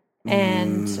speech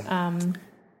and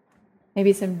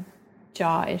maybe some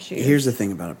jaw issues. Here's the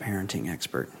thing about a parenting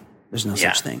expert. There's no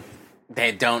such thing.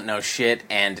 They don't know shit.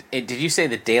 And did you say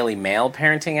the Daily Mail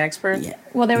parenting expert? Yeah.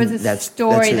 Well, there was a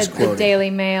story that the Daily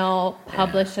Mail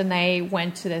published, and they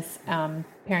went to this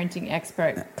parenting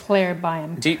expert, Claire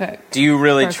Byam Cook. Do you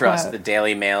really trust the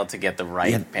Daily Mail to get the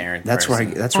right parent? That's where I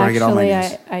get all my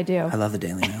news. I do. I love the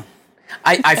Daily Mail.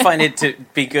 I find it to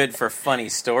be good for funny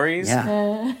stories.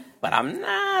 Yeah. But I'm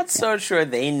not so sure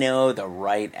they know the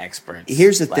right experts.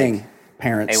 Here's the thing,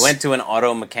 parents. They went to an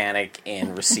auto mechanic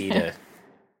in Reseda.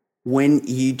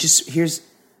 The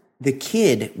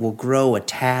kid will grow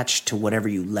attached to whatever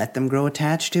you let them grow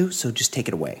attached to, so just take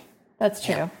it away. That's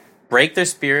true. Break their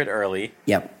spirit early.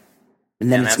 Yep.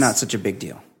 And then it's not such a big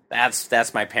deal.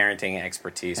 That's my parenting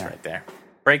expertise right there.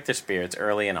 Break their spirits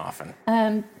early and often.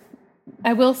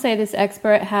 I will say this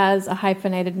expert has a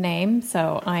hyphenated name,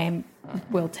 so I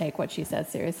will take what she says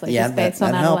seriously. Yeah, just based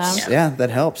on that that helps. alone. Yeah, that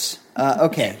helps.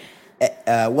 Okay.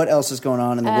 What else is going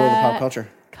on in the world of pop culture?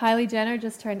 Kylie Jenner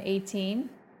just turned 18,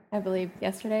 I believe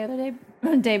yesterday or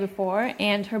the day before,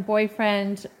 and her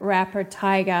boyfriend, rapper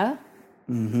Tyga,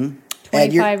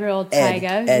 25-year-old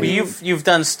Tyga. Well, you've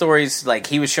done stories like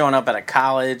he was showing up at a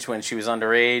college when she was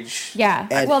underage.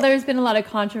 Yeah. Well, there's been a lot of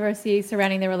controversy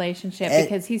surrounding their relationship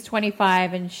because he's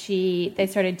 25 and they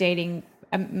started dating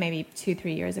maybe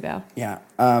 2-3 years ago. Yeah.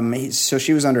 So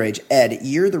she was underage. Ed,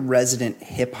 you're the resident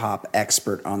hip-hop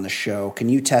expert on the show. Can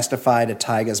you testify to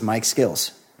Tyga's mic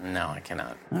skills? No, I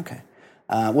cannot. Okay.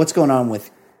 What's going on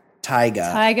with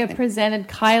Tyga? Tyga presented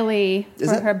Kylie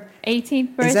for her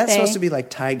 18th birthday. Is that supposed to be like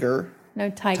Tiger?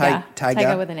 No, Tyga.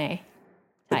 Tyga with an A.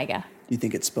 Tyga. You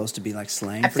think it's supposed to be like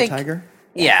slang for Tiger?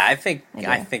 Yeah, I think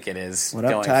it is. What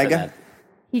up, Tyga?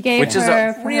 He gave Which is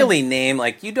her a really name.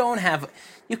 Like, you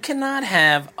cannot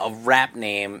have a rap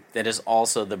name that is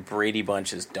also the Brady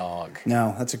Bunch's dog.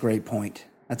 No, that's a great point.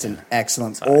 That's an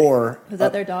excellent. Was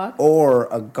that their dog? Or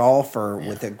a golfer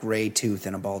with a gray tooth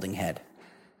and a balding head.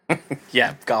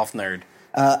 Yeah, golf nerd.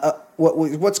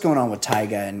 What's going on with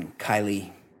Tyga and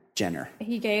Kylie Jenner?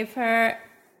 He gave her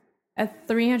a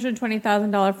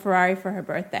 $320,000 Ferrari for her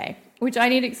birthday, which I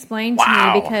need explained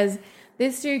to me because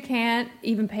this dude can't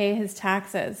even pay his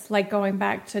taxes. Like going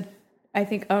back to I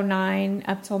think 2009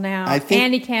 up till now, I think-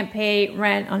 and he can't pay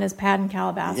rent on his pad in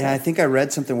Calabasas. Yeah, I think I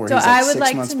read something where So he's I like would 6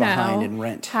 like months to behind know in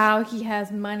rent. how he has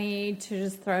money to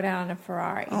just throw down a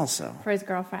Ferrari. Also. For his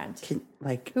girlfriend,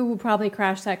 Like, who will probably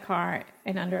crash that car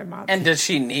in under a month. And does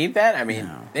she need that? I mean,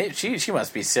 she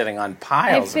must be sitting on I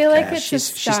piles feel of like cash. it's she's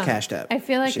a stunt. cashed up. I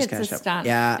feel like She's it's a cashed up. stunt.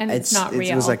 Yeah, and it's not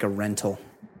real. It was like a rental.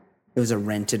 It was a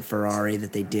rented Ferrari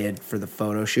that they did for the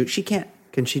photo shoot.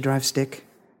 Can she drive stick?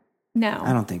 No,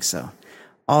 I don't think so.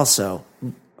 Also,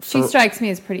 she strikes me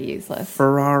as pretty useless.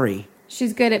 Ferrari.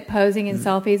 She's good at posing in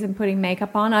selfies and putting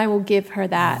makeup on. I will give her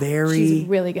that. She's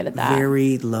really good at that.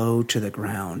 Very low to the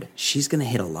ground. She's going to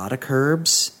hit a lot of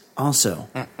curbs. Also,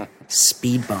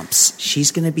 speed bumps.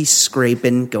 She's going to be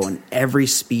scraping, going every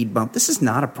speed bump. This is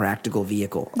not a practical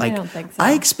vehicle. I don't think so.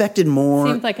 I expected more.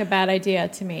 Seems like a bad idea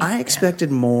to me. I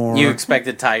expected more. You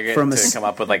expected Tiger from to come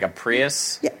up with like a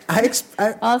Prius?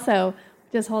 Yeah, Also,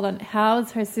 just hold on.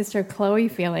 How's her sister Chloe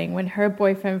feeling when her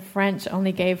boyfriend French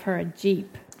only gave her a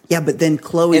Jeep? Yeah, but then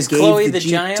Chloe Is gave Chloe the the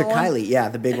Jeep giant to one? Kylie. Yeah,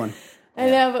 the big one. I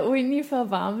know, but wouldn't you feel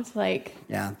bummed? Like,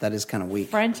 Yeah, that is kind of weak.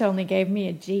 French only gave me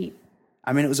a Jeep.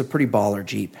 I mean, it was a pretty baller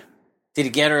Jeep. Did he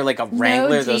get her like a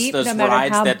Wrangler? No Jeep, those no matter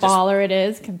rides how that just baller it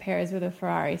is, compares with a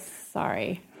Ferrari.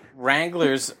 Sorry.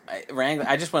 Wranglers.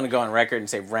 I just want to go on record and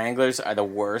say Wranglers are the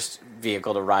worst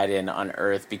vehicle to ride in on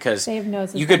Earth because They have no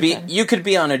you could suspension.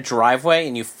 be on a driveway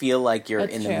and you feel like you're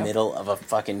That's in true. the middle of a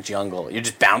fucking jungle. You're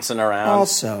just bouncing around.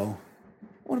 Also,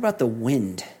 what about the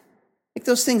wind? Like,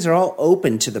 those things are all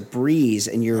open to the breeze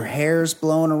and your hair's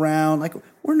blowing around. Like,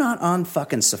 we're not on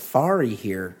fucking safari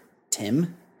here,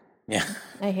 Tim. Yeah.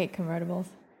 I hate convertibles.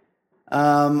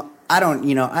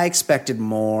 I expected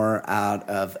more out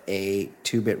of a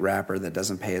 2-bit rapper that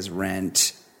doesn't pay his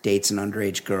rent, dates an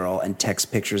underage girl, and texts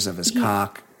pictures of his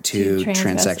cock to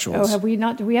transsexuals. Oh,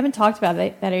 we haven't talked about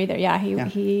that either. Yeah,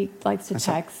 he likes to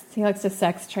text. He likes to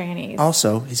sex trannies.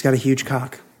 Also, he's got a huge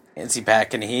cock. Is he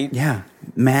packing heat? Yeah,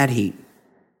 mad heat.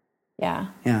 Yeah.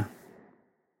 Yeah.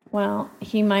 Well,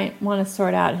 he might want to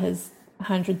sort out his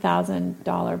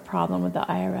 $100,000 problem with the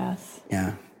IRS.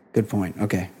 Yeah, good point.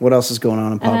 Okay, what else is going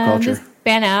on in pop culture? Just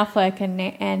Ben Affleck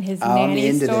and his I'm nanny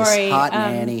into story. this hot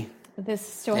nanny. This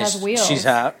still has wheels. She's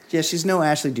hot. Yeah, she's no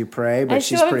Ashley Dupre, but I she's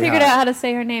still haven't pretty figured hot. out how to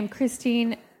say her name.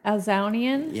 Christine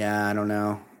Azanian. Yeah, I don't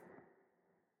know.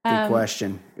 Good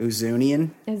question.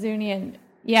 Uzunian? Azunian.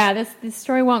 Yeah, this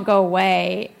story won't go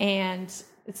away, and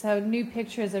so new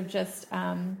pictures have just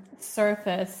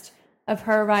surfaced of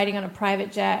her riding on a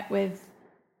private jet with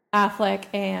Affleck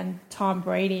and Tom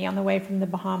Brady on the way from the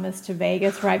Bahamas to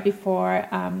Vegas right before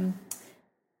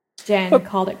Jen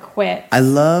called it quits. I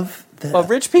love that. Well,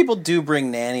 rich people do bring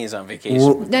nannies on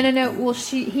vacation. No. Well,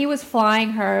 he was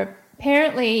flying her.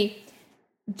 Apparently,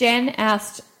 Jen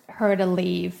asked her to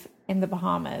leave in the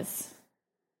Bahamas.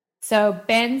 So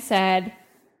Ben said,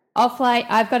 "I'll fly.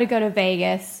 I've got to go to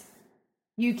Vegas.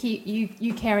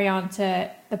 You carry on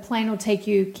to the plane will take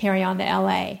you carry on to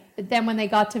LA." But then when they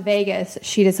got to Vegas,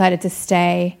 she decided to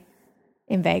stay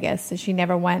in Vegas, so she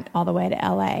never went all the way to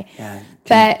LA. Yeah,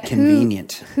 But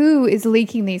convenient. Who is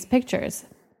leaking these pictures?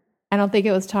 I don't think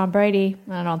it was Tom Brady.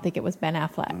 I don't think it was Ben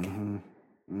Affleck.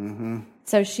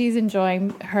 So she's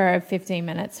enjoying her 15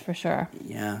 minutes for sure.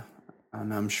 Yeah,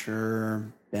 and I'm sure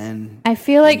Ben. I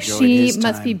feel like enjoyed she his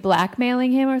must be time.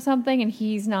 blackmailing him or something, and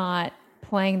he's not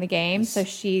playing the game. So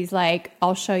she's like,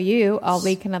 "I'll show you. I'll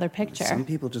leak another picture." Some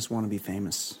people just want to be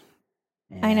famous.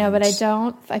 I know, but I And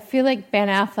don't. I feel like Ben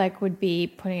Affleck would be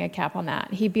putting a cap on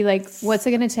that. He'd be like, "What's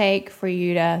it going to take for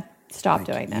you to stop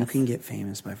doing this?" You can get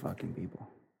famous by fucking people.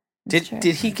 Did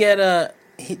he get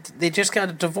they just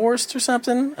got divorced or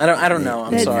something? I don't know.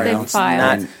 I'm They- sorry. they I'm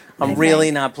filed. I'm really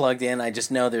not plugged in. I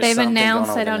just know there's They've something announced.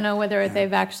 going on I don't with know whether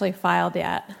they've actually filed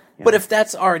yet. But if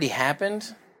that's already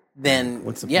happened, then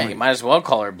What's the yeah, point? you might as well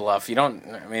call her bluff. You don't.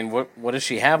 I mean, what does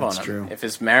she have That's on him? true. If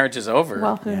his marriage is over,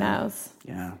 Well, who knows?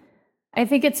 Yeah. I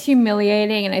think it's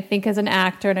humiliating, and I think as an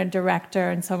actor and a director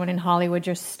and someone in Hollywood,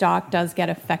 your stock does get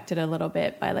affected a little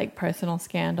bit by like personal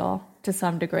scandal to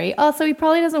some degree. Also, he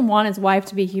probably doesn't want his wife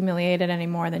to be humiliated any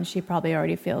more than she probably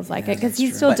already feels like it, because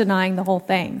he's still denying the whole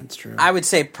thing. That's true. I would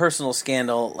say personal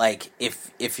scandal. Like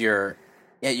if your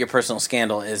personal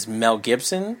scandal is Mel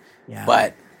Gibson, Yeah.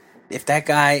 but if that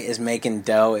guy is making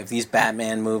dough, if these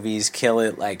Batman movies kill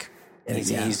it, like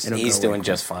he's it'll go doing away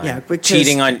just quick. fine. Yeah, because-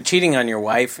 cheating on your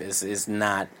wife is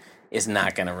not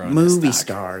going to ruin Movie his stock.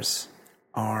 stars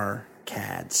are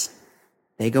cads.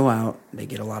 They go out, they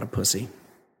get a lot of pussy.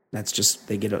 That's just,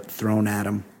 they get it thrown at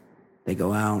them. They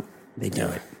go out, they do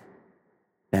it.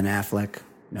 Ben Affleck,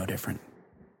 no different.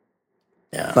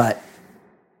 Yeah. But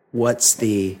what's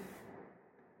the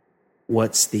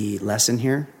lesson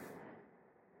here?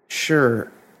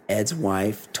 sure, Ed's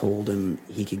wife told him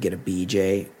he could get a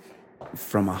BJ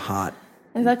from a hot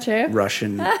Is that true?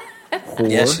 Russian whore.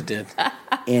 Yes, she did.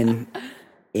 And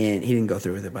he didn't go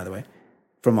through with it, by the way.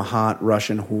 From a hot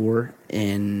Russian whore.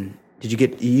 And you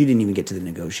didn't even get to the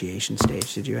negotiation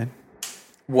stage, did you, Ed?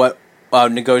 What?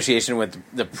 Negotiation with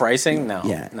the pricing? No.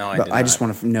 Yeah. No, I but did I not. just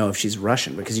want to know if she's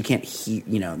Russian because you can't you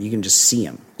can just see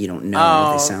them. You don't know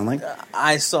what they sound like.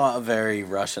 I saw a very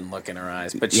Russian look in her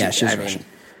eyes, but Yeah, she was I mean, Russian.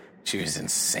 she was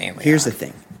insanely Here's hot. the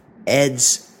thing.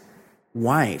 Ed's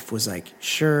wife was like,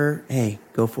 sure, hey,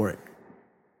 go for it.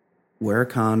 Wear a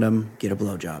condom, get a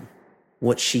blowjob.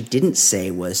 What she didn't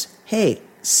say was, hey,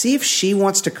 see if she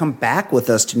wants to come back with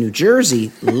us to New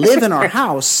Jersey, live in our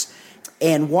house,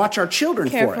 and watch our children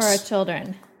Care for for our us.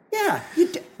 children. Yeah.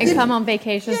 And come on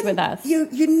vacations with us. You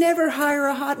never hire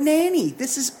a hot nanny.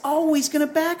 This is always going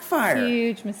to backfire.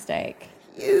 Huge mistake.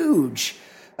 Huge.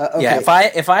 Okay. Yeah,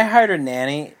 if I hired a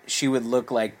nanny, she would look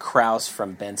like Krause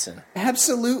from Benson.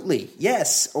 Absolutely.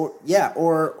 Yes.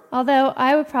 Or Although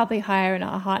I would probably hire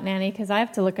a hot nanny because I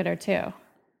have to look at her too.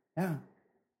 yeah.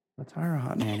 Let's hire a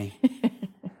hot nanny.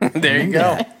 There you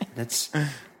go. It's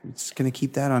going to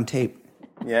keep that on tape.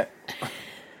 Yeah.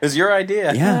 It was your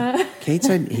idea. Yeah. Kate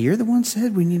said, you're the one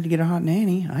said we need to get a hot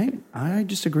nanny. I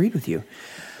just agreed with you.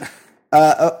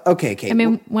 Okay, Kate. I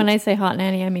mean, when I say hot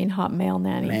nanny, I mean hot male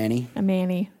nanny. Manny. A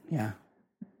manny. Yeah.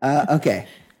 Okay.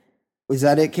 Was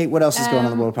that it, Kate? What else is going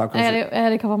on in the world of pop culture? I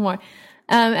had a couple more.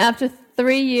 After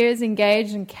 3 years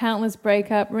engaged in countless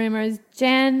breakup rumors,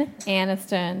 Jen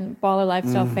Aniston, baller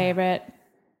lifestyle favorite,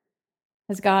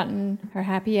 has gotten her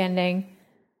happy ending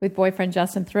with boyfriend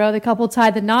Justin Theroux. The couple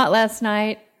tied the knot last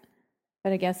night,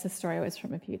 but I guess the story was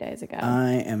from a few days ago.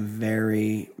 I am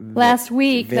very Last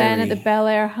week, then at the very Bel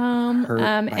Air home, hurt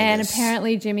by and this.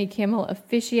 apparently Jimmy Kimmel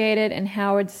officiated, and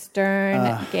Howard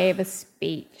Stern gave a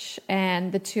speech,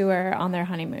 and the two are on their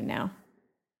honeymoon now.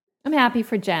 I'm happy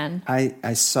for Jen.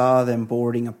 I saw them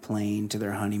boarding a plane to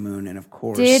their honeymoon, and of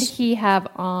course... Did he have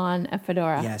on a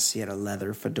fedora? Yes, he had a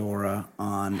leather fedora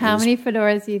on. How many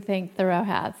fedoras do you think Theroux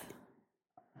has?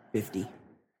 50. It's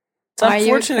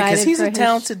unfortunate because he's a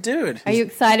talented dude. Are you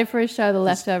excited for his show, The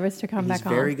Leftovers, to come back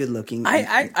on? He's very good looking.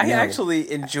 I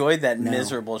actually enjoyed that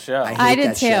miserable show. I did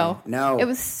that too. show. No. It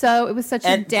was such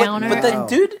a downer. But the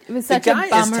dude, it was the such a guy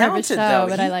is bummer of a talented, show, though.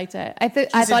 but I liked it. I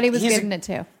he's thought a- he was he's a- giving it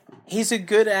too. He's a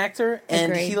good actor,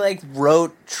 and Agreed. he like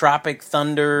wrote Tropic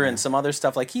Thunder and some other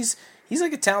stuff. Like he's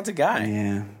like a talented guy.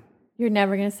 Yeah. You're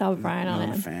never going to sell Brian on Not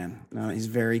a him. fan. No, he's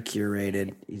very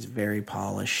curated. He's very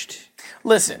polished.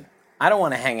 Listen, I don't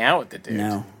want to hang out with the dude.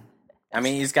 No. I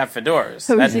mean, he's got fedoras.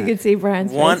 I wish That's- you could see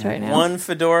Brian's face right now. One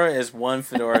fedora is one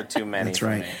fedora too many. That's for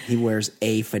right. me. He wears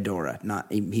a fedora.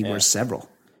 He wears several.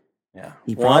 Yeah,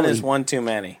 He one probably- is one too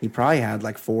many. He probably had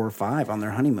like 4 or 5 on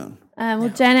their honeymoon. Well,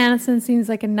 Jen Aniston seems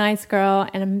like a nice girl,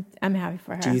 and I'm happy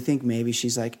for her. Do you think maybe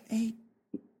she's like, hey,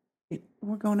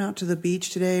 we're going out to the beach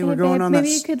today. Hey, We're going babe, on maybe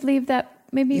that. you could leave that.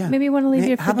 Maybe Yeah. maybe you want to leave Hey,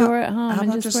 your how fedora about- at home how and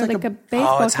about just just wear like like a- a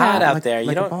baseball Oh, it's hot cap. out there. Like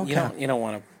You a don't ball cap.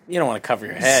 want to cover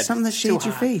your head. Something that It's too shades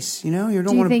your hot. face. You know, you don't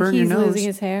Do you want to think burn your he's nose. losing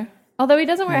his hair? Although he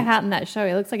doesn't wear a hat in that show,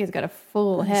 he looks like he's got a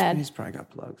full head. He's probably got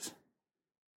plugs.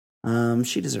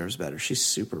 She deserves better. She's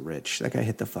super rich. That guy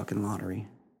hit the fucking lottery.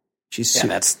 She's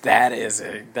Yeah,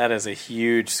 that is a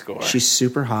huge score. she's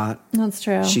super hot. That's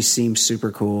true. She seems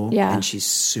super cool. Yeah. And she's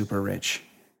super rich.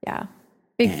 Yeah.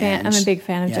 Big fan. I'm a big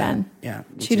fan of Yeah, Jen. yeah,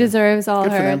 me She too. deserves all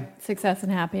Good for her them. success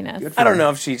and happiness. Good for I don't her. know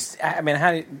if she's. I mean,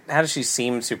 how does she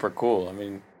seem super cool? I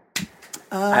mean,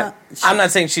 I'm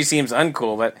not saying she seems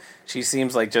uncool, but she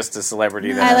seems like just a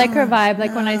celebrity. I like her vibe.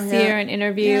 Like when I see yeah. her in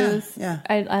interviews, Yeah.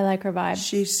 I like her vibe.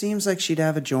 She seems like she'd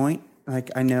have a joint. Like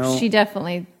I know. She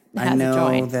definitely has I know a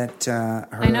joint. that her.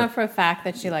 I know for a fact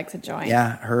that she likes a joint.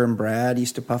 Yeah, her and Brad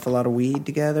used to puff a lot of weed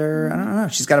together. I don't know.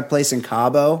 She's got a place in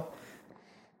Cabo.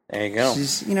 There you go.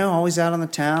 She's, always out on the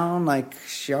town. Like,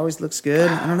 she always looks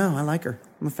good. I don't know. I like her.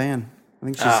 I'm a fan. I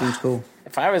think she seems cool.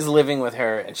 If I was living with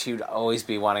her and she would always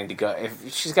be wanting to go,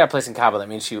 if she's got a place in Cabo, that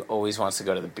means she always wants to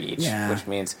go to the beach, Yeah. which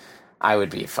means I would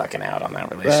be fucking out on that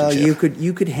relationship. Well,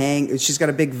 you could hang. She's got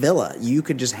a big villa. You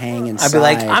could just hang inside. I'd be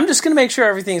like, I'm just going to make sure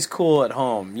everything's cool at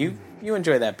home. You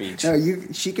enjoy that beach. No,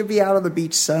 she could be out on the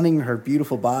beach sunning her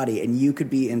beautiful body, and you could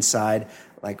be inside,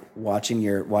 like watching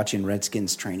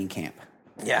Redskins training camp.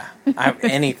 Yeah,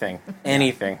 anything.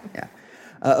 Yeah.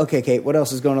 Okay, Kate. What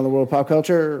else is going on in the world of pop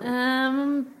culture?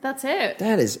 That's it.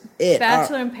 That is it.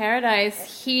 Bachelor in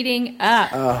Paradise heating up.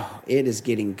 Oh, it is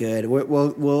getting good.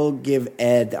 We'll give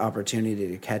Ed the opportunity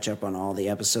to catch up on all the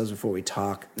episodes before we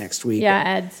talk next week. Yeah,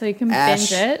 Ed, so you can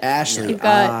binge it. Ashley, You've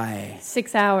got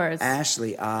 6 hours.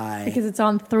 Ashley, because it's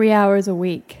on 3 hours a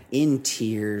week. in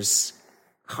tears,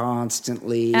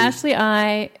 constantly. Ashley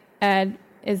Ed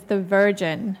is the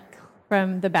virgin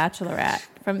from The Bachelorette.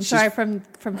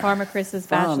 From Farmer Chris's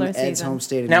Bachelor Ed's season. home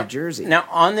state of Now- New Jersey. Now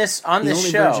on this the only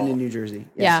show, virgin in New Jersey.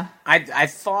 Yes. Yeah. I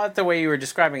thought the way you were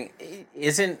describing,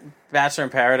 isn't Bachelor in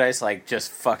Paradise like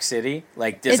just fuck city?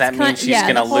 Like, does that mean she's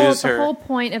going to lose her? The whole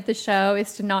point of the show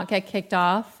is to not get kicked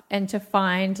off and to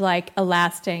find like a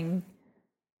lasting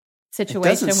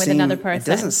situation with another person.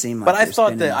 It doesn't seem like. But I there's thought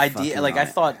been the any idea, fucking like on I it.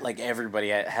 thought, like everybody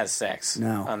has sex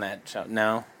on that show.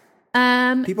 No,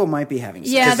 People might be having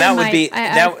sex. Yeah, because that they would might. be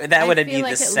that would I be feel the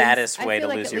like at saddest least- way I to feel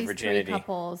like lose at your least virginity. 3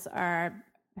 couples are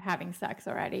having sex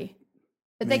already,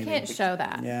 but Maybe. they can't show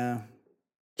that. Yeah.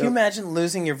 Can you imagine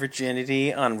losing your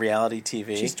virginity on reality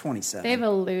TV? She's 27. They've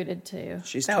alluded to.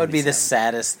 That would be the 27.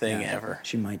 saddest thing ever.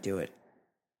 She might do it.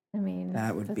 I mean,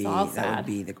 That would that's be all that sad. would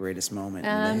be the greatest moment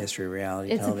in the history of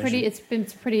reality It's television. it's been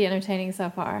pretty entertaining so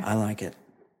far. I like it.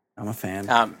 I'm a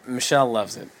fan. Michelle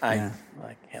loves it. I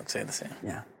can't say the same.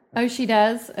 Yeah. Oh, she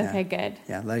does? Okay, good.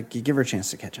 Yeah, like you give her a chance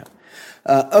to catch up.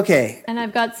 Okay. And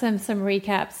I've got some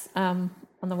recaps on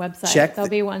the website. Check There'll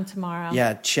be one tomorrow.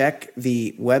 Yeah, check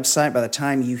the website. By the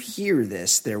time you hear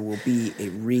this, there will be a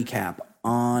recap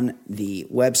on the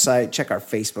website. Check our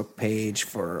Facebook page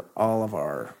for all of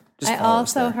our. Just I follow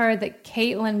us also there. heard that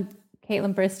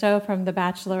Caitlin Bristow from The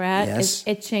Bachelorette Yes. is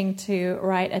itching to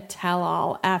write a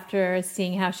tell-all after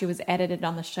seeing how she was edited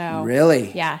on the show.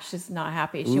 Really? Yeah, she's not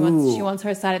happy. She Ooh. wants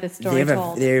her side of the They story have,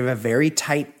 told. they have a very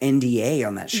tight NDA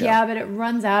on that show. Yeah, but it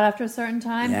runs out after a certain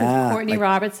time because Yeah, Courtney like-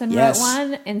 Robertson yes. wrote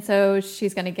one, and so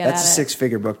she's going to get That's at a it.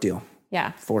 six-figure book deal.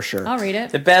 Yeah, for sure. I'll read it.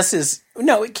 The best is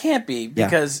no, it can't be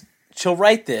because she'll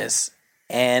write this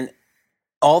and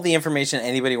all the information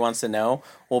anybody wants to know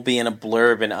will be in a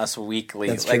blurb in Us Weekly.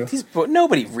 That's like true.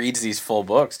 nobody reads these full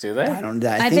books, do they? I don't.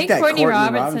 I think that Courtney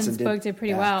Robinson Robertson's book did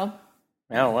pretty well.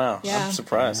 Oh wow! Yeah. I'm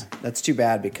surprised. That's too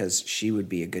bad because she would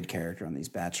be a good character on these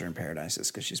Bachelor in Paradises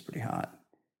because she's pretty hot.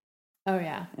 Oh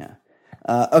yeah. Yeah.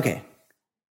 Okay.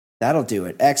 That'll do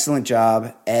it. Excellent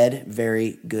job, Ed.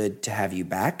 Very good to have you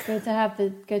back. Good to have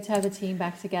the team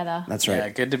back together. That's right. Yeah,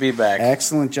 good to be back.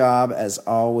 Excellent job as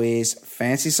always,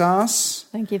 Fancy Sauce.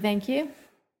 Thank you.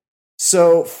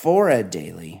 So for Ed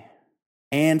Daly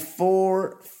and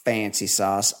for Fancy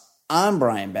Sauce, I'm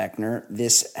Brian Beckner.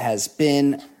 This has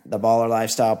been the Baller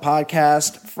Lifestyle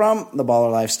Podcast from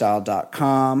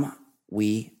theballerlifestyle.com.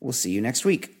 We will see you next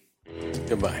week.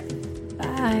 Goodbye.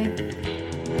 Bye.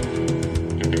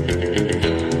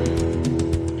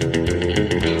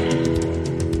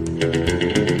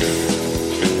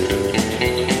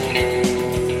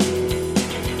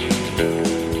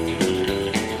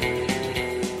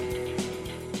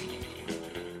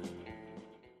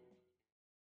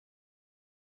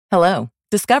 Hello,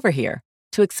 Discover here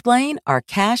to explain our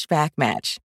cash back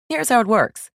match. Here's how it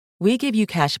works. We give you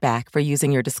cash back for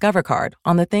using your Discover card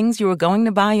on the things you were going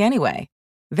to buy anyway.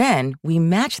 Then we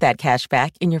match that cash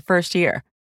back in your first year.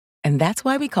 And that's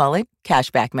why we call it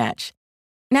Cashback Match.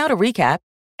 Now to recap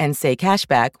and say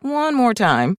cashback one more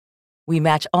time. We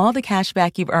match all the cash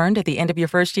back you've earned at the end of your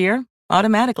first year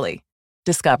automatically.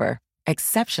 Discover.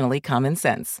 Exceptionally common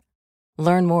sense.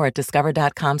 Learn more at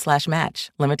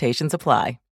discover.com/match. Limitations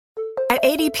apply. At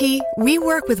ADP, we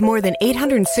work with more than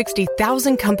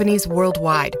 860,000 companies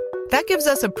worldwide. That gives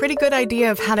us a pretty good idea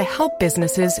of how to help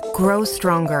businesses grow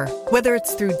stronger. Whether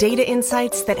it's through data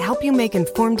insights that help you make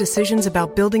informed decisions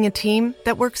about building a team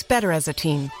that works better as a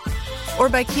team, or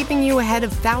by keeping you ahead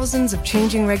of thousands of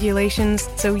changing regulations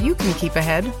so you can keep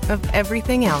ahead of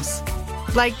everything else.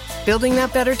 Like building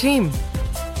that better team.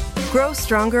 Grow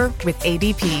stronger with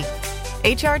ADP.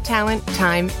 HR, talent,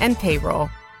 time, and payroll.